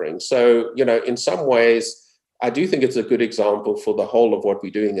offering. So, in some ways, I do think it's a good example for the whole of what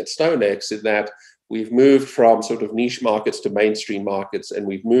we're doing at StoneX, in that we've moved from sort of niche markets to mainstream markets, and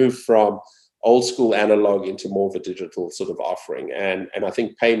we've moved from old school analog into more of a digital sort of offering. And I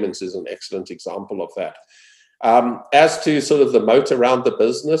think payments is an excellent example of that. As to sort of the moat around the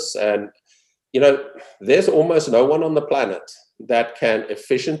business, and, there's almost no one on the planet that can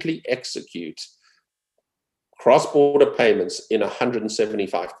efficiently execute cross-border payments in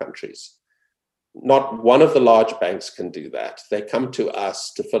 175 countries. Not one of the large banks can do that. They come to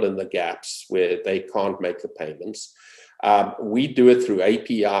us to fill in the gaps where they can't make the payments. We do it through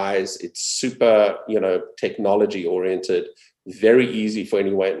APIs. It's super, technology oriented, very easy for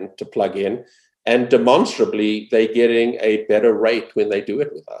anyone to plug in. And demonstrably, they're getting a better rate when they do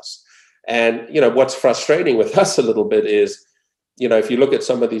it with us. And, what's frustrating with us a little bit is, if you look at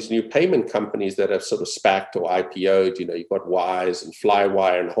some of these new payment companies that have sort of SPAC'd or IPO'd, you've got Wise and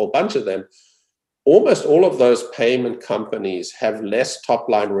Flywire and a whole bunch of them. Almost all of those payment companies have less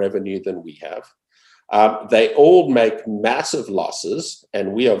top-line revenue than we have. They all make massive losses,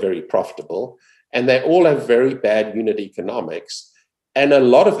 and we are very profitable. And they all have very bad unit economics. And a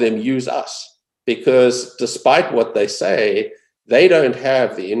lot of them use us because despite what they say, they don't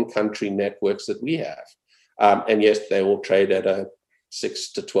have the in-country networks that we have. And yes, they all trade at a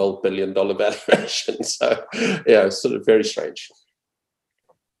 $6 to $12 billion valuation. So, it's sort of very strange.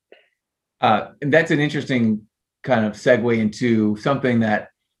 And that's an interesting kind of segue into something that,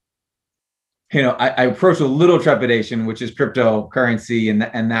 I approach with a little trepidation, which is cryptocurrency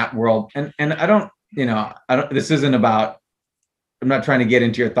and that world. And I don't, this isn't about, I'm not trying to get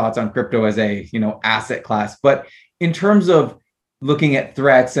into your thoughts on crypto as a, asset class, but in terms of looking at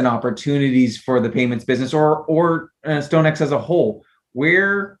threats and opportunities for the payments business or StoneX as a whole,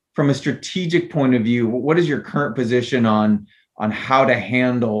 where, from a strategic point of view, what is your current position on how to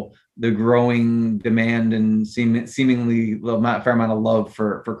handle the growing demand and seemingly a fair amount of love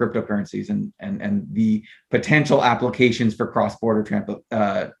for cryptocurrencies and the potential applications for cross-border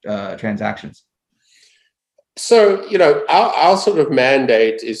transactions? So, our sort of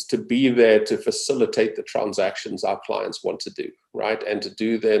mandate is to be there to facilitate the transactions our clients want to do, right? And to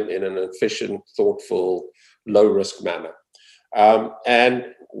do them in an efficient, thoughtful, low-risk manner.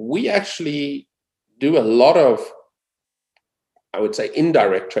 And we actually do a lot of, I would say,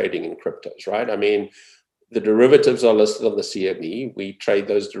 indirect trading in cryptos, right? I mean, the derivatives are listed on the CME. We trade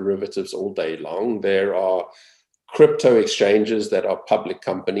those derivatives all day long. There are crypto exchanges that are public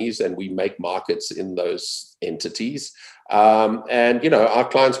companies, and we make markets in those entities. And our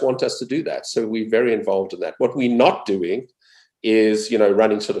clients want us to do that. So we're very involved in that. What we're not doing is,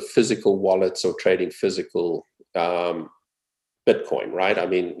 running sort of physical wallets or trading physical Bitcoin, right? I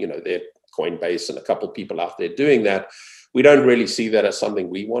mean, there are Coinbase and a couple of people out there doing that. We don't really see that as something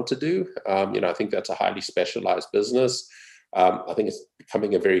we want to do. I think that's a highly specialized business. I think it's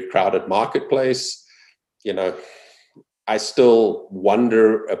becoming a very crowded marketplace. I still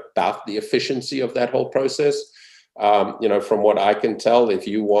wonder about the efficiency of that whole process. From what I can tell, if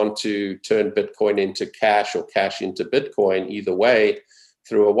you want to turn Bitcoin into cash or cash into Bitcoin, either way,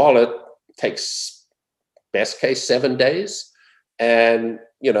 through a wallet, takes best case 7 days and,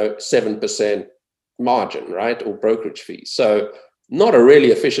 7% margin, right? Or brokerage fees. So not a really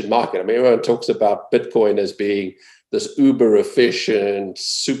efficient market. I mean, everyone talks about Bitcoin as being this uber efficient,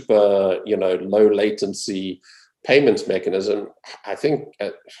 super, low latency payments mechanism. I think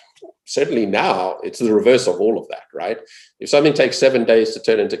certainly now it's the reverse of all of that, right? If something takes 7 days to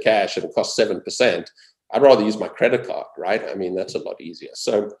turn into cash and it costs 7%, I'd rather use my credit card, right? I mean, that's a lot easier.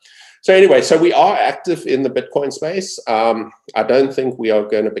 So anyway, so we are active in the Bitcoin space. I don't think we are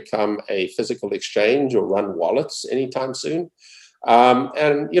going to become a physical exchange or run wallets anytime soon.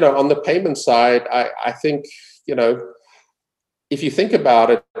 And, on the payment side, I think, if you think about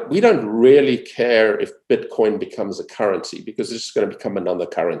it, we don't really care if Bitcoin becomes a currency because it's just going to become another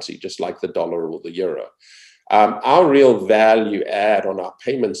currency, just like the dollar or the euro. Our real value add on our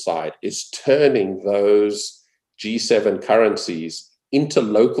payment side is turning those G7 currencies into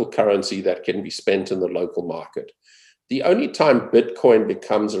local currency that can be spent in the local market. The only time Bitcoin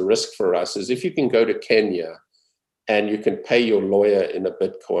becomes a risk for us is if you can go to Kenya and you can pay your lawyer in a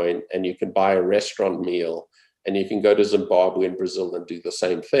Bitcoin and you can buy a restaurant meal and you can go to Zimbabwe and Brazil and do the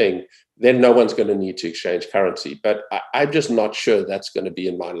same thing, then no one's going to need to exchange currency. But I'm just not sure that's going to be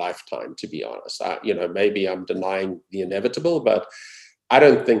in my lifetime, to be honest. Maybe I'm denying the inevitable, but I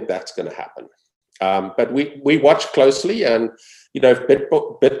don't think that's going to happen. But we watch closely, and if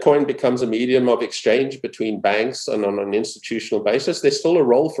Bitcoin becomes a medium of exchange between banks and on an institutional basis, there's still a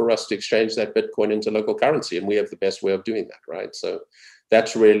role for us to exchange that Bitcoin into local currency, and we have the best way of doing that, right? So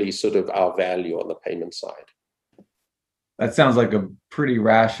that's really sort of our value on the payment side. That sounds like a pretty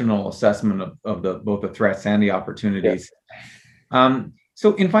rational assessment of both the threats and the opportunities. Yeah.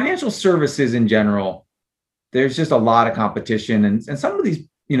 So in financial services in general, there's just a lot of competition, and some of these,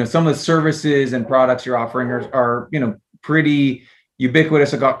 some of the services and products you're offering are pretty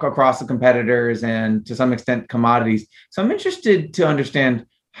ubiquitous across the competitors and to some extent commodities. So I'm interested to understand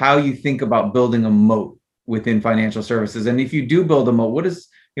how you think about building a moat within financial services, and if you do build a moat,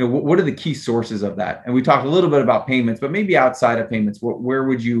 what are the key sources of that? And we talked a little bit about payments, but maybe outside of payments, where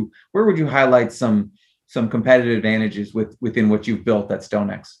would you highlight some competitive advantages within what you've built at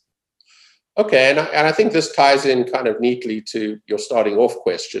StoneX? Okay, and I think this ties in kind of neatly to your starting off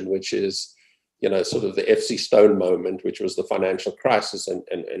question, which is, sort of the FC Stone moment, which was the financial crisis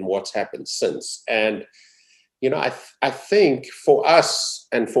and what's happened since. And, I think for us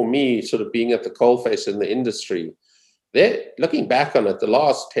and for me, sort of being at the coalface in the industry, looking back on it, the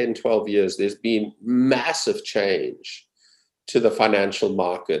last 10, 12 years, there's been massive change to the financial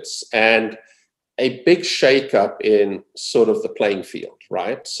markets and a big shakeup in sort of the playing field,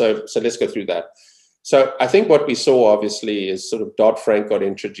 right? So let's go through that. So I think what we saw, obviously, is sort of Dodd-Frank got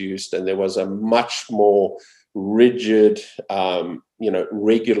introduced, and there was a much more rigid,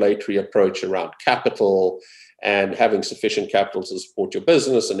 regulatory approach around capital and having sufficient capital to support your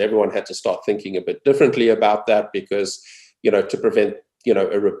business. And everyone had to start thinking a bit differently about that because, to prevent,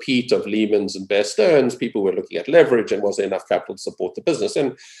 a repeat of Lehman's and Bear Stearns, people were looking at leverage and was there enough capital to support the business?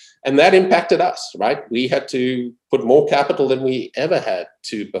 And that impacted us, right? We had to put more capital than we ever had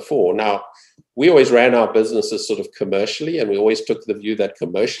to before. Now, we always ran our businesses sort of commercially, and we always took the view that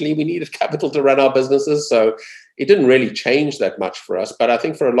commercially we needed capital to run our businesses. So it didn't really change that much for us. But I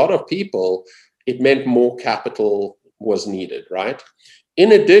think for a lot of people, it meant more capital was needed, right?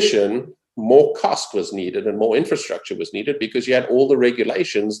 In addition, more cost was needed and more infrastructure was needed because you had all the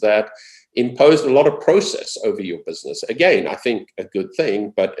regulations that imposed a lot of process over your business. Again, I think a good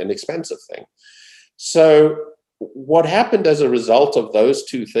thing, but an expensive thing. So what happened as a result of those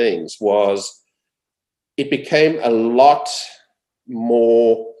two things was it became a lot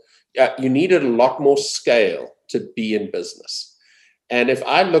more, you needed a lot more scale to be in business. And if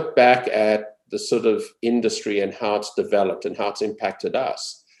I look back at the sort of industry and how it's developed and how it's impacted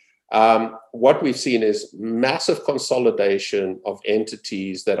us, what we've seen is massive consolidation of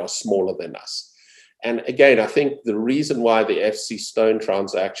entities that are smaller than us. And again, I think the reason why the FC Stone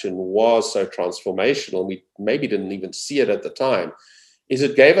transaction was so transformational, we maybe didn't even see it at the time, is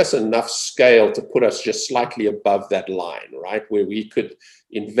it gave us enough scale to put us just slightly above that line, right? Where we could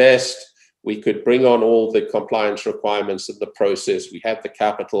invest, we could bring on all the compliance requirements of the process, we had the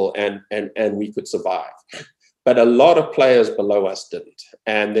capital, and we could survive. But a lot of players below us didn't.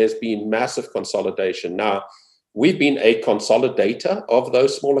 And there's been massive consolidation. Now, we've been a consolidator of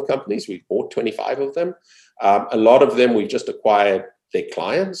those smaller companies. We've bought 25 of them. A lot of them, we've just acquired their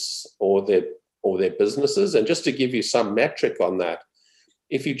clients or their businesses. And just to give you some metric on that,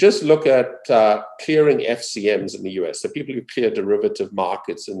 if you just look at clearing FCMs in the US, the people who clear derivative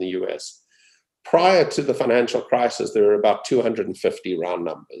markets in the US, prior to the financial crisis, there were about 250 round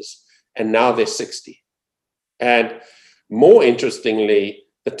numbers, and now there's 60. And more interestingly,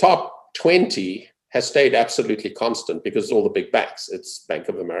 the top 20 has stayed absolutely constant because it's all the big banks. It's Bank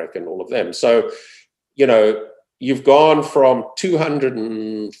of America and all of them. So, you know, you've gone from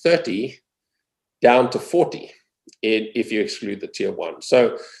 230 down to 40 if you exclude the tier one.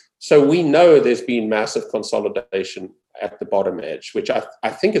 So we know there's been massive consolidation at the bottom edge, which I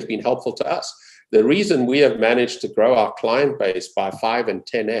think has been helpful to us. The reason we have managed to grow our client base by 5 and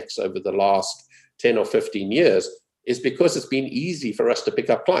 10x over the last 10 or 15 years is because it's been easy for us to pick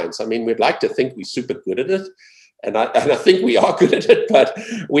up clients. I mean, we'd like to think we're super good at it, and I think we are good at it, but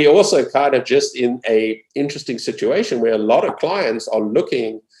we also kind of just in a interesting situation where a lot of clients are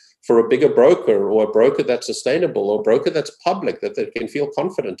looking for a bigger broker or a broker that's sustainable or a broker that's public that they can feel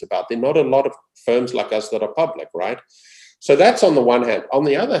confident about. There are not a lot of firms like us that are public, right? So that's on the one hand. On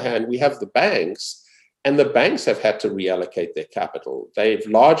the other hand, we have the banks, and the banks have had to reallocate their capital. They've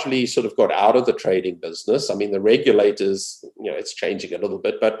largely sort of got out of the trading business. I mean, the regulators, you know, it's changing a little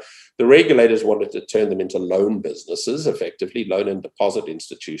bit, but the regulators wanted to turn them into loan businesses, effectively, loan and deposit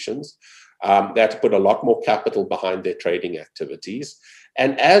institutions. They had to put a lot more capital behind their trading activities.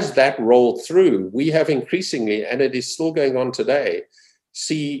 And as that rolled through, we have increasingly, and it is still going on today,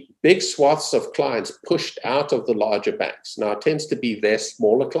 see big swaths of clients pushed out of the larger banks. Now, it tends to be their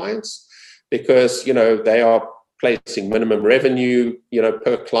smaller clients, because, you know, they are placing minimum revenue, you know,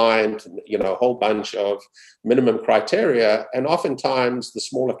 per client, you know, a whole bunch of minimum criteria. And oftentimes the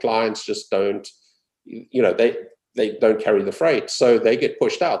smaller clients just don't, you know, they don't carry the freight. So they get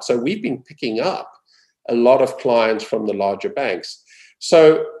pushed out. So we've been picking up a lot of clients from the larger banks.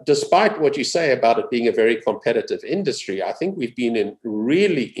 So despite what you say about it being a very competitive industry, I think we've been in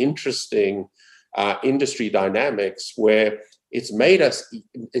really interesting industry dynamics where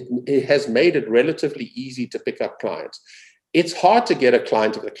it has made it relatively easy to pick up clients. It's hard to get a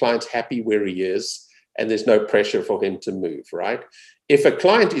client if the client's happy where he is and there's no pressure for him to move, right? If a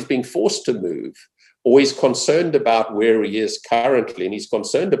client is being forced to move or he's concerned about where he is currently and he's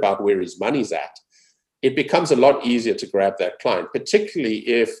concerned about where his money's at, it becomes a lot easier to grab that client, particularly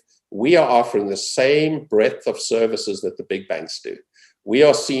if we are offering the same breadth of services that the big banks do. We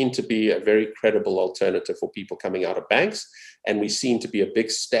are seen to be a very credible alternative for people coming out of banks, and we seem to be a big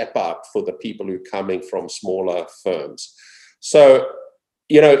step up for the people who are coming from smaller firms. So,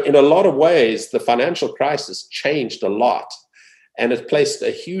 you know, in a lot of ways, the financial crisis changed a lot, and it placed a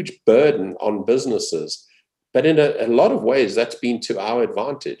huge burden on businesses. But in a lot of ways, that's been to our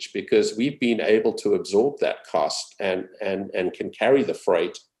advantage because we've been able to absorb that cost and can carry the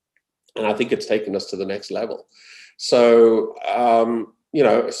freight. And I think it's taken us to the next level. So, you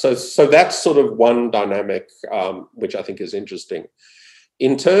know, so that's sort of one dynamic, which I think is interesting.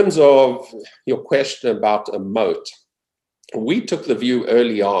 In terms of your question about a moat, we took the view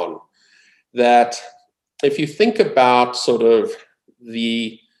early on that if you think about sort of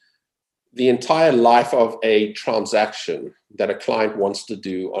the entire life of a transaction that a client wants to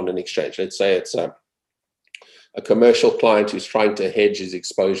do on an exchange, let's say it's a commercial client who's trying to hedge his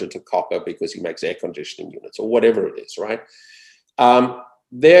exposure to copper because he makes air conditioning units or whatever it is, right?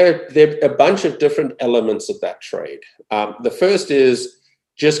 There are a bunch of different elements of that trade. The first is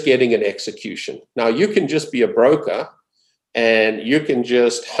just getting an execution. Now, you can just be a broker and you can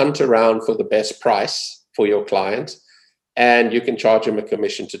just hunt around for the best price for your client and you can charge them a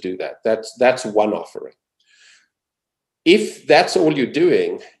commission to do that. That's one offering. If that's all you're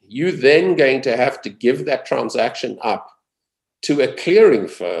doing, you're then going to have to give that transaction up to a clearing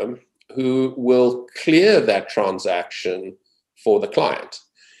firm who will clear that transaction for the client.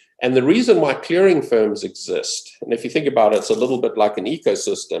 And the reason why clearing firms exist, and if you think about it, it's a little bit like an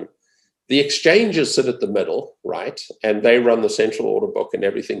ecosystem. The exchanges sit at the middle, right? And they run the central order book and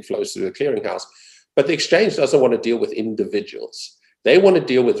everything flows through the clearinghouse. But the exchange doesn't want to deal with individuals. They want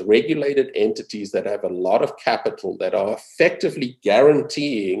to deal with regulated entities that have a lot of capital that are effectively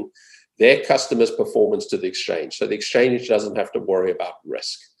guaranteeing their customers' performance to the exchange. So the exchange doesn't have to worry about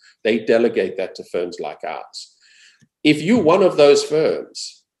risk. They delegate that to firms like ours. If you're one of those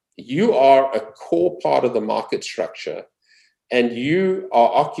firms, you are a core part of the market structure and you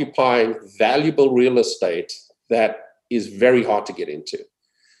are occupying valuable real estate that is very hard to get into.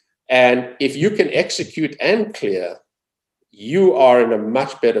 And if you can execute and clear, you are in a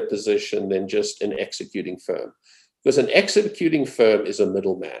much better position than just an executing firm. Because an executing firm is a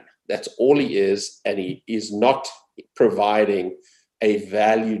middleman. That's all he is, and he is not providing a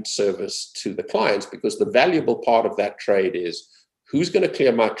valued service to the clients, because the valuable part of that trade is who's going to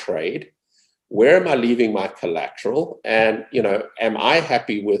clear my trade, where am I leaving my collateral, and am I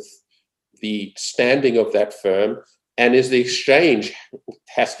happy with the standing of that firm, and is the exchange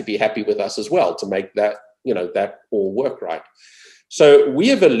has to be happy with us as well to make that that all work right. So we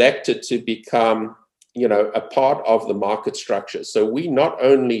have elected to become a part of the market structure. So we not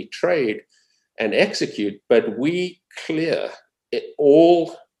only trade and execute, but we clear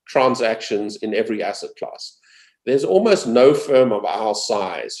all transactions in every asset class. There's almost no firm of our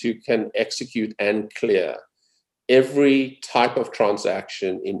size who can execute and clear every type of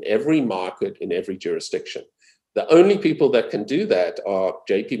transaction in every market, in every jurisdiction. The only people that can do that are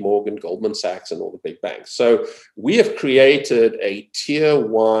JP Morgan, Goldman Sachs, and all the big banks. So we have created a tier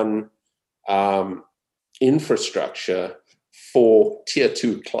one infrastructure for tier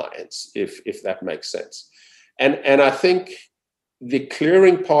two clients, if that makes sense. And I think the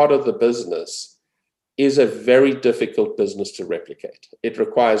clearing part of the business is a very difficult business to replicate. It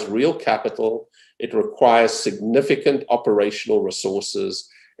requires real capital. It requires significant operational resources.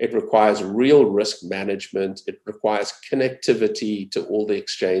 It requires real risk management. It requires connectivity to all the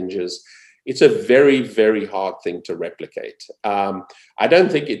exchanges. It's a very, very hard thing to replicate. I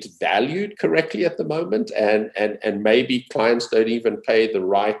don't think it's valued correctly at the moment, and maybe clients don't even pay the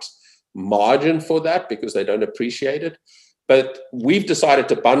right margin for that because they don't appreciate it. But we've decided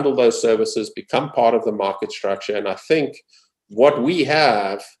to bundle those services, become part of the market structure, and I think what we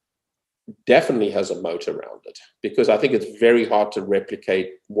have definitely has a moat around it, because I think it's very hard to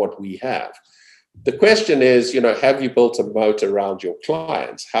replicate what we have. The question is, have you built a moat around your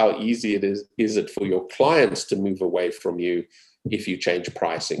clients? How easy is it for your clients to move away from you if you change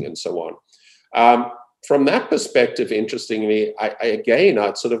pricing and so on? From that perspective, interestingly,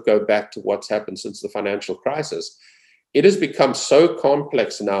 I'd sort of go back to what's happened since the financial crisis. It has become so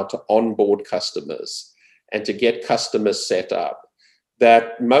complex now to onboard customers and to get customers set up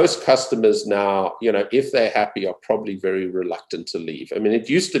that most customers now, if they're happy, are probably very reluctant to leave. I mean, it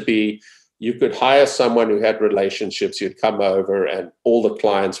used to be you could hire someone who had relationships, you'd come over and all the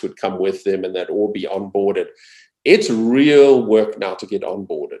clients would come with them and they'd all be onboarded. It's real work now to get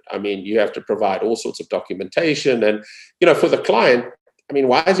onboarded. I mean, you have to provide all sorts of documentation and, for the client, I mean,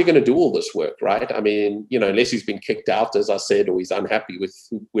 why is he going to do all this work, right? I mean, unless he's been kicked out, as I said, or he's unhappy with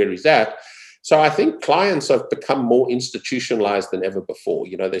where he's at. So I think clients have become more institutionalized than ever before.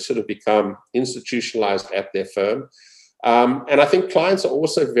 They sort of become institutionalized at their firm. And I think clients are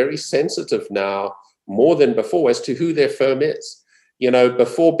also very sensitive now, more than before, as to who their firm is.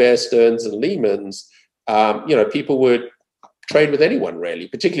 Before Bear Stearns and Lehman's, people would trade with anyone, really,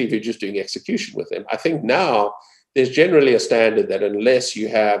 particularly if you're just doing execution with them. I think now there's generally a standard that unless you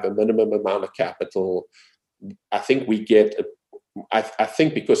have a minimum amount of capital, I think we get I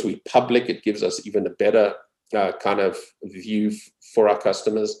think because we're public, it gives us even a better kind of view for our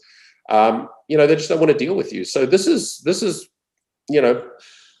customers. They just don't want to deal with you. So this is,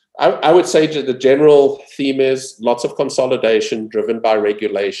 I would say the general theme is lots of consolidation driven by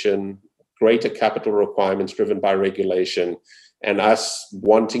regulation, greater capital requirements driven by regulation, and us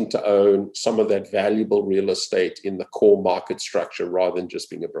wanting to own some of that valuable real estate in the core market structure rather than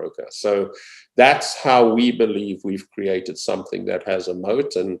just being a broker. So that's how we believe we've created something that has a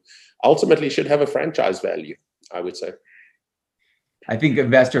moat and ultimately should have a franchise value, I would say. I think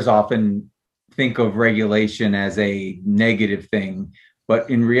investors often think of regulation as a negative thing, but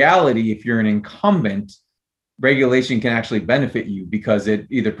in reality, if you're an incumbent, regulation can actually benefit you because it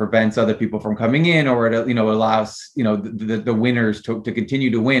either prevents other people from coming in, or it, allows, the winners to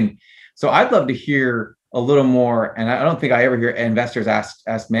continue to win. So I'd love to hear a little more. And I don't think I ever hear investors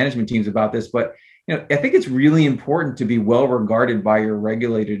ask management teams about this, but, I think it's really important to be well regarded by your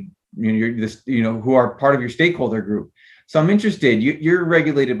regulated, who are part of your stakeholder group. So I'm interested, you're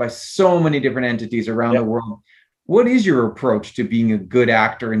regulated by so many different entities around the world. What is your approach to being a good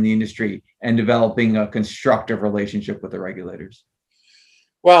actor in the industry and developing a constructive relationship with the regulators?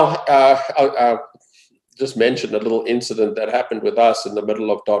 Well, I'll just mention a little incident that happened with us in the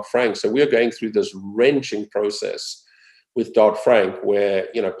middle of Dodd-Frank. So we're going through this wrenching process with Dodd-Frank where,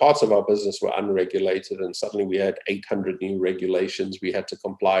 parts of our business were unregulated, and suddenly we had 800 new regulations we had to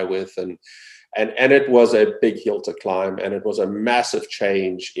comply with. And it was a big hill to climb, and it was a massive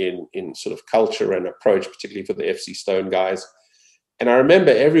change in sort of culture and approach, particularly for the FC Stone guys. And I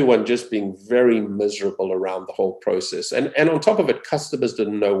remember everyone just being very miserable around the whole process. And on top of it, customers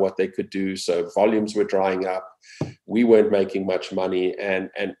didn't know what they could do. So volumes were drying up. We weren't making much money. And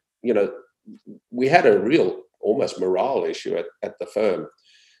we had a real almost morale issue at the firm.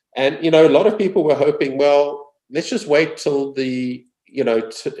 And, a lot of people were hoping, well, let's just wait till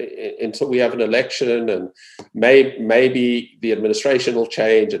until we have an election, and maybe the administration will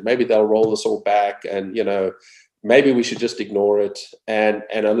change, and maybe they'll roll this all back, and maybe we should just ignore it. And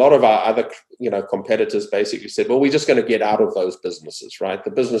a lot of our other competitors basically said, well, we're just going to get out of those businesses, right?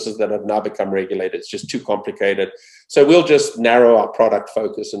 The businesses that have now become regulated, it's just too complicated. So we'll just narrow our product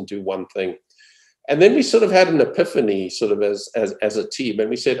focus and do one thing. And then we sort of had an epiphany, sort of as a team, and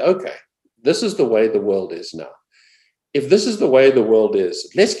we said, okay, this is the way the world is now. If this is the way the world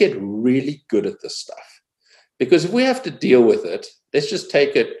is, let's get really good at this stuff. Because if we have to deal with it, let's just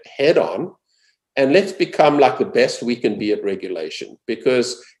take it head on, and let's become like the best we can be at regulation.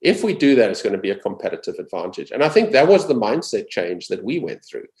 Because if we do that, it's going to be a competitive advantage. And I think that was the mindset change that we went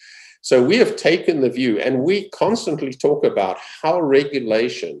through. So we have taken the view, and we constantly talk about how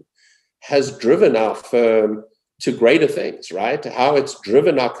regulation has driven our firm to greater things, right? How it's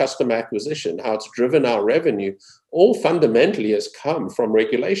driven our customer acquisition, how it's driven our revenue, all fundamentally has come from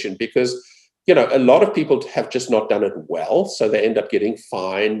regulation. Because, a lot of people have just not done it well, so they end up getting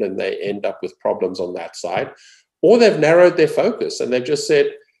fined and they end up with problems on that side. Or they've narrowed their focus and they've just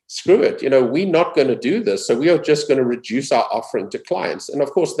said, screw it, we're not going to do this, so we are just going to reduce our offering to clients. And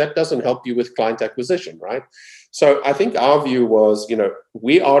of course, that doesn't help you with client acquisition, right? So I think our view was,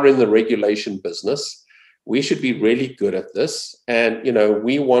 we are in the regulation business. We should be really good at this. And,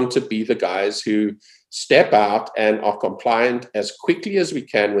 we want to be the guys who step out and are compliant as quickly as we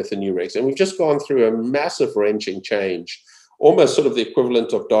can with the new regs. And we've just gone through a massive wrenching change, almost sort of the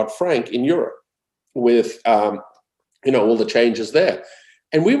equivalent of Dodd-Frank in Europe with, all the changes there.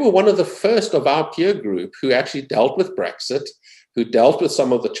 And we were one of the first of our peer group who actually dealt with Brexit, who dealt with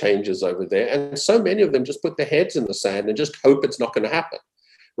some of the changes over there. And so many of them just put their heads in the sand and just hope it's not going to happen.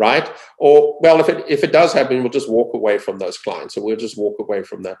 Right? Or, well, if it does happen, we'll just walk away from those clients, or we'll just walk away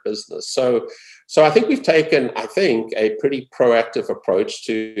from that business. So I think we've taken, a pretty proactive approach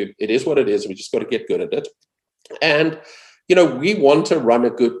to it is what it is. We just got to get good at it. And, we want to run a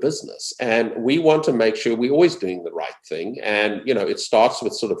good business, and we want to make sure we're always doing the right thing. And, it starts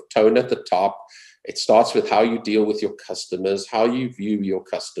with sort of tone at the top. It starts with how you deal with your customers, how you view your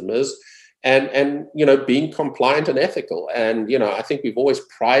customers. And being compliant and ethical. And, I think we've always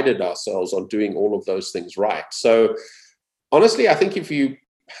prided ourselves on doing all of those things right. So honestly, I think if you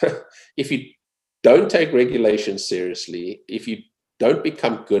don't take regulation seriously, if you don't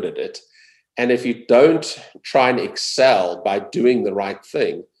become good at it, and if you don't try and excel by doing the right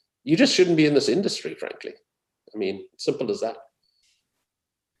thing, you just shouldn't be in this industry, frankly. I mean, simple as that.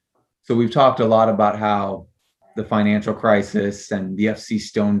 So we've talked a lot about how the financial crisis and the FC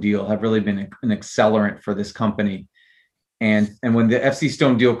Stone deal have really been an accelerant for this company. And when the FC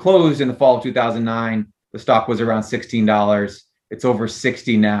Stone deal closed in the fall of 2009, the stock was around $16. It's over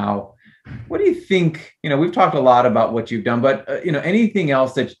 60 now. What do you think? We've talked a lot about what you've done, but anything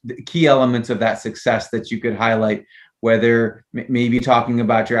else that key elements of that success that you could highlight, whether maybe talking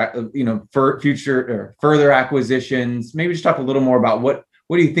about your, future or further acquisitions, maybe just talk a little more about what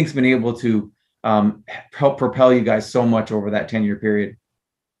do you think's been able to help propel you guys so much over that 10-year period?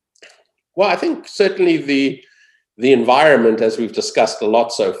 Well, I think certainly the environment, as we've discussed a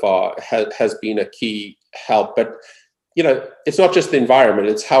lot so far, has been a key help. But it's not just the environment;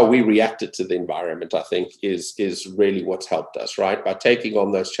 it's how we reacted to the environment. I think is really what's helped us, right? By taking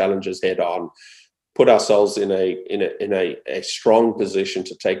on those challenges head on, put ourselves in a strong position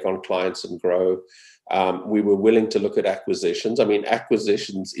to take on clients and grow. We were willing to look at acquisitions. I mean,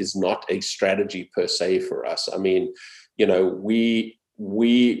 acquisitions is not a strategy per se for us. I mean, we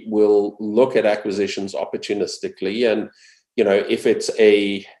will look at acquisitions opportunistically, and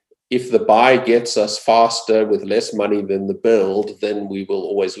if the buy gets us faster with less money than the build, then we will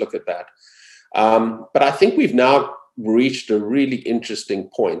always look at that. But I think we've now reached a really interesting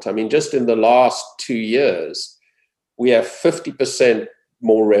point. I mean, just in the last 2 years, we have 50%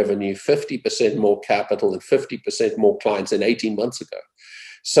 more revenue, 50% more capital, and 50% more clients than 18 months ago.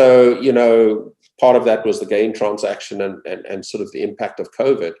 So, part of that was the GAIN transaction and sort of the impact of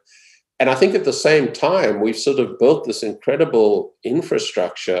COVID. And I think at the same time, we've sort of built this incredible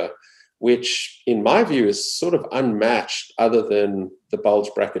infrastructure, which in my view is sort of unmatched other than the bulge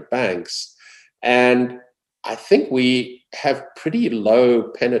bracket banks. And I think we have pretty low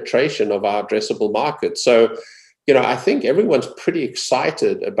penetration of our addressable market. So, I think everyone's pretty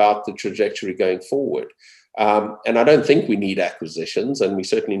excited about the trajectory going forward. And I don't think we need acquisitions, and we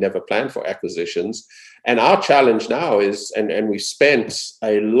certainly never plan for acquisitions. And our challenge now is, and we've spent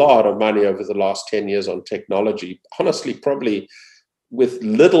a lot of money over the last 10 years on technology, honestly, probably with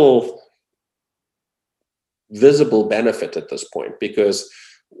little visible benefit at this point, because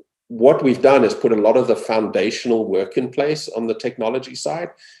what we've done is put a lot of the foundational work in place on the technology side,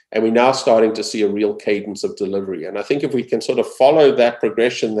 and we're now starting to see a real cadence of delivery. And I think if we can sort of follow that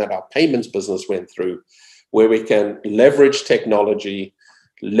progression that our payments business went through, where we can leverage technology,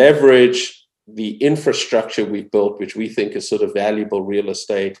 leverage the infrastructure we've built, which we think is sort of valuable real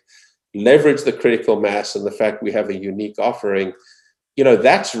estate, leverage the critical mass and the fact we have a unique offering,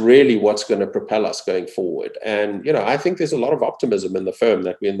 that's really what's going to propel us going forward. And, I think there's a lot of optimism in the firm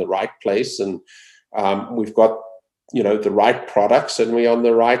that we're in the right place, and we've got, the right products, and we're on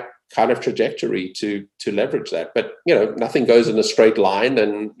the right kind of trajectory to leverage that. But, nothing goes in a straight line,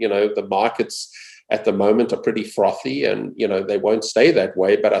 and, the markets at the moment are pretty frothy, and, they won't stay that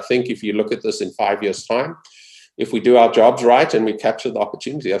way. But I think if you look at this in 5 years' time, if we do our jobs right and we capture the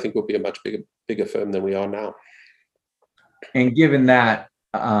opportunity, I think we'll be a much bigger firm than we are now. And given that,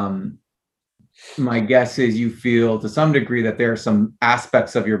 my guess is you feel to some degree that there are some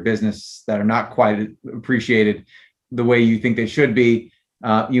aspects of your business that are not quite appreciated the way you think they should be.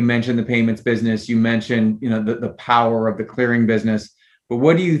 You mentioned the payments business. You mentioned, the power of the clearing business. But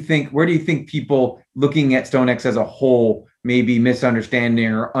where do you think people looking at StoneX as a whole may be misunderstanding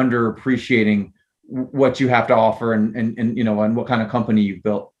or underappreciating what you have to offer and what kind of company you've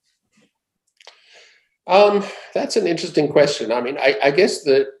built? That's an interesting question. I mean, I guess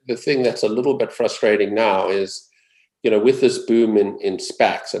the thing that's a little bit frustrating now is, with this boom in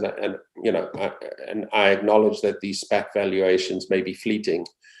SPACs, and I acknowledge that these SPAC valuations may be fleeting.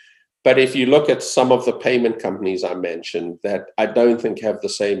 But if you look at some of the payment companies I mentioned that I don't think have the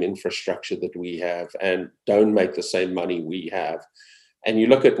same infrastructure that we have and don't make the same money we have, and you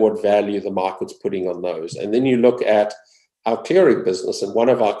look at what value the market's putting on those, and then you look at our clearing business, and one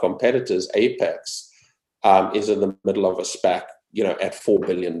of our competitors, Apex, is in the middle of a SPAC, at $4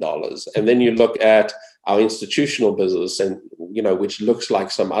 billion. And then you look at our institutional business, and which looks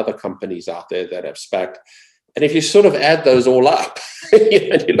like some other companies out there that have SPAC'd. And if you sort of add those all up,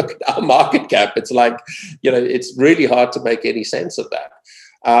 and you look at our market cap, it's like, it's really hard to make any sense of that.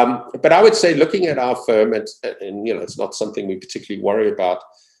 But I would say, looking at our firm, and it's not something we particularly worry about.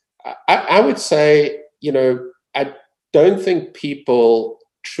 I would say, I don't think people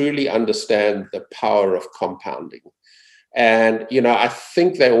truly understand the power of compounding. And, I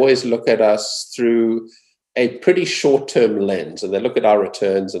think they always look at us through a pretty short-term lens, and they look at our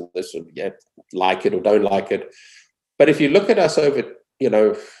returns and they sort of like it or don't like it. But if you look at us over,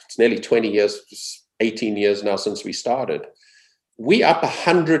 it's nearly 20 years, 18 years now since we started, we up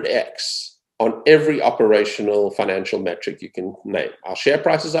 100x on every operational financial metric you can name. Our share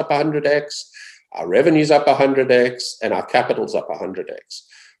price is up 100x, our revenue's up 100x, and our capital's up 100x.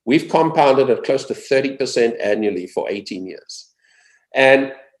 We've compounded at close to 30% annually for 18 years.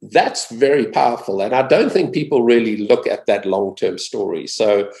 And that's very powerful. And I don't think people really look at that long-term story.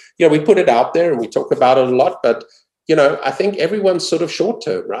 So, we put it out there and we talk about it a lot, but, I think everyone's sort of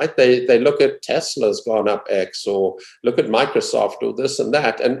short-term, right? They look at Tesla's gone up X, or look at Microsoft, or this and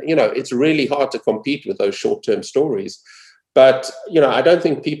that. And, it's really hard to compete with those short-term stories. But, I don't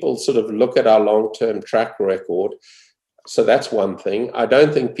think people sort of look at our long-term track record. So that's one thing. I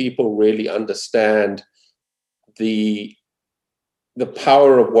don't think people really understand the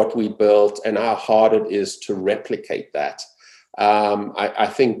power of what we built and how hard it is to replicate that. I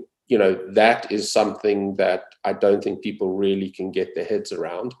think, that is something that I don't think people really can get their heads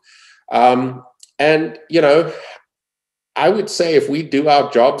around. And And, I would say if we do our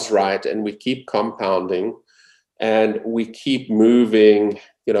jobs right and we keep compounding and we keep moving,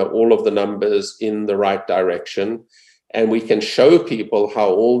 all of the numbers in the right direction, and we can show people how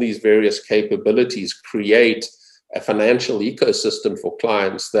all these various capabilities create a financial ecosystem for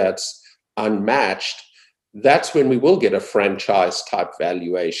clients that's unmatched, that's when we will get a franchise type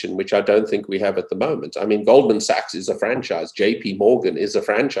valuation, which I don't think we have at the moment. I mean, Goldman Sachs is a franchise. JP Morgan is a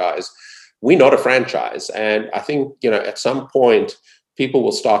franchise. We're not a franchise. And I think, at some point, people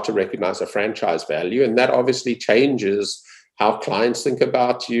will start to recognize a franchise value. And that obviously changes how clients think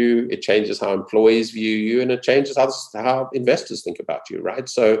about you. It changes how employees view you. And it changes how investors think about you, right?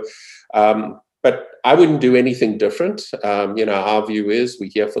 So, but I wouldn't do anything different. Our view is we're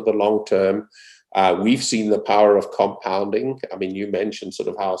here for the long term. We've seen the power of compounding. I mean, you mentioned sort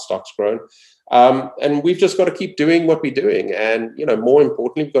of how our stock's grown. And we've just got to keep doing what we're doing. And, more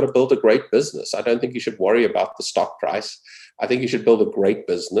importantly, we've got to build a great business. I don't think you should worry about the stock price. I think you should build a great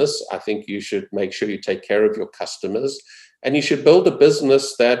business. I think you should make sure you take care of your customers. And you should build a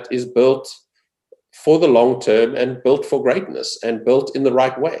business that is built for the long term and built for greatness and built in the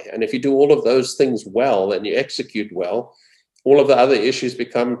right way. And if you do all of those things well and you execute well, all of the other issues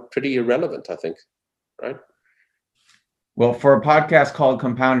become pretty irrelevant, I think, right? Well, for a podcast called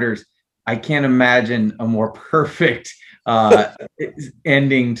Compounders, I can't imagine a more perfect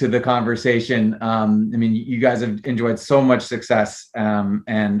ending to the conversation. I mean, you guys have enjoyed so much success,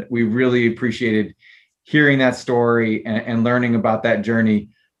 and we really appreciated hearing that story and learning about that journey.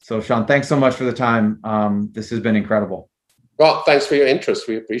 So, Sean, thanks so much for the time. This has been incredible. Well, thanks for your interest.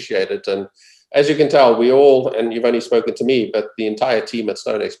 We appreciate it. And as you can tell, we all, and you've only spoken to me, but the entire team at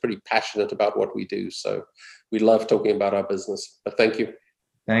StoneX is pretty passionate about what we do. So we love talking about our business. But thank you.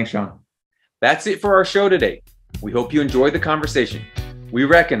 Thanks, Sean. That's it for our show today. We hope you enjoyed the conversation. We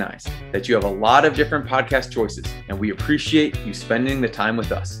recognize that you have a lot of different podcast choices, and we appreciate you spending the time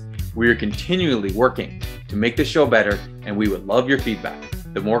with us. We are continually working to make the show better, and we would love your feedback.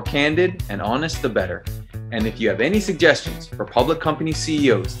 The more candid and honest, the better. And if you have any suggestions for public company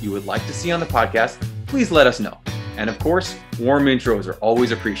CEOs you would like to see on the podcast, please let us know. And of course, warm intros are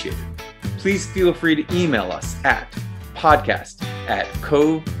always appreciated. Please feel free to email us at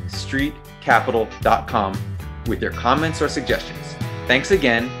podcast@covestreetcapital.com with your comments or suggestions. Thanks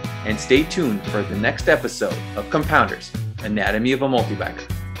again, and stay tuned for the next episode of Compounders, Anatomy of a Multibagger.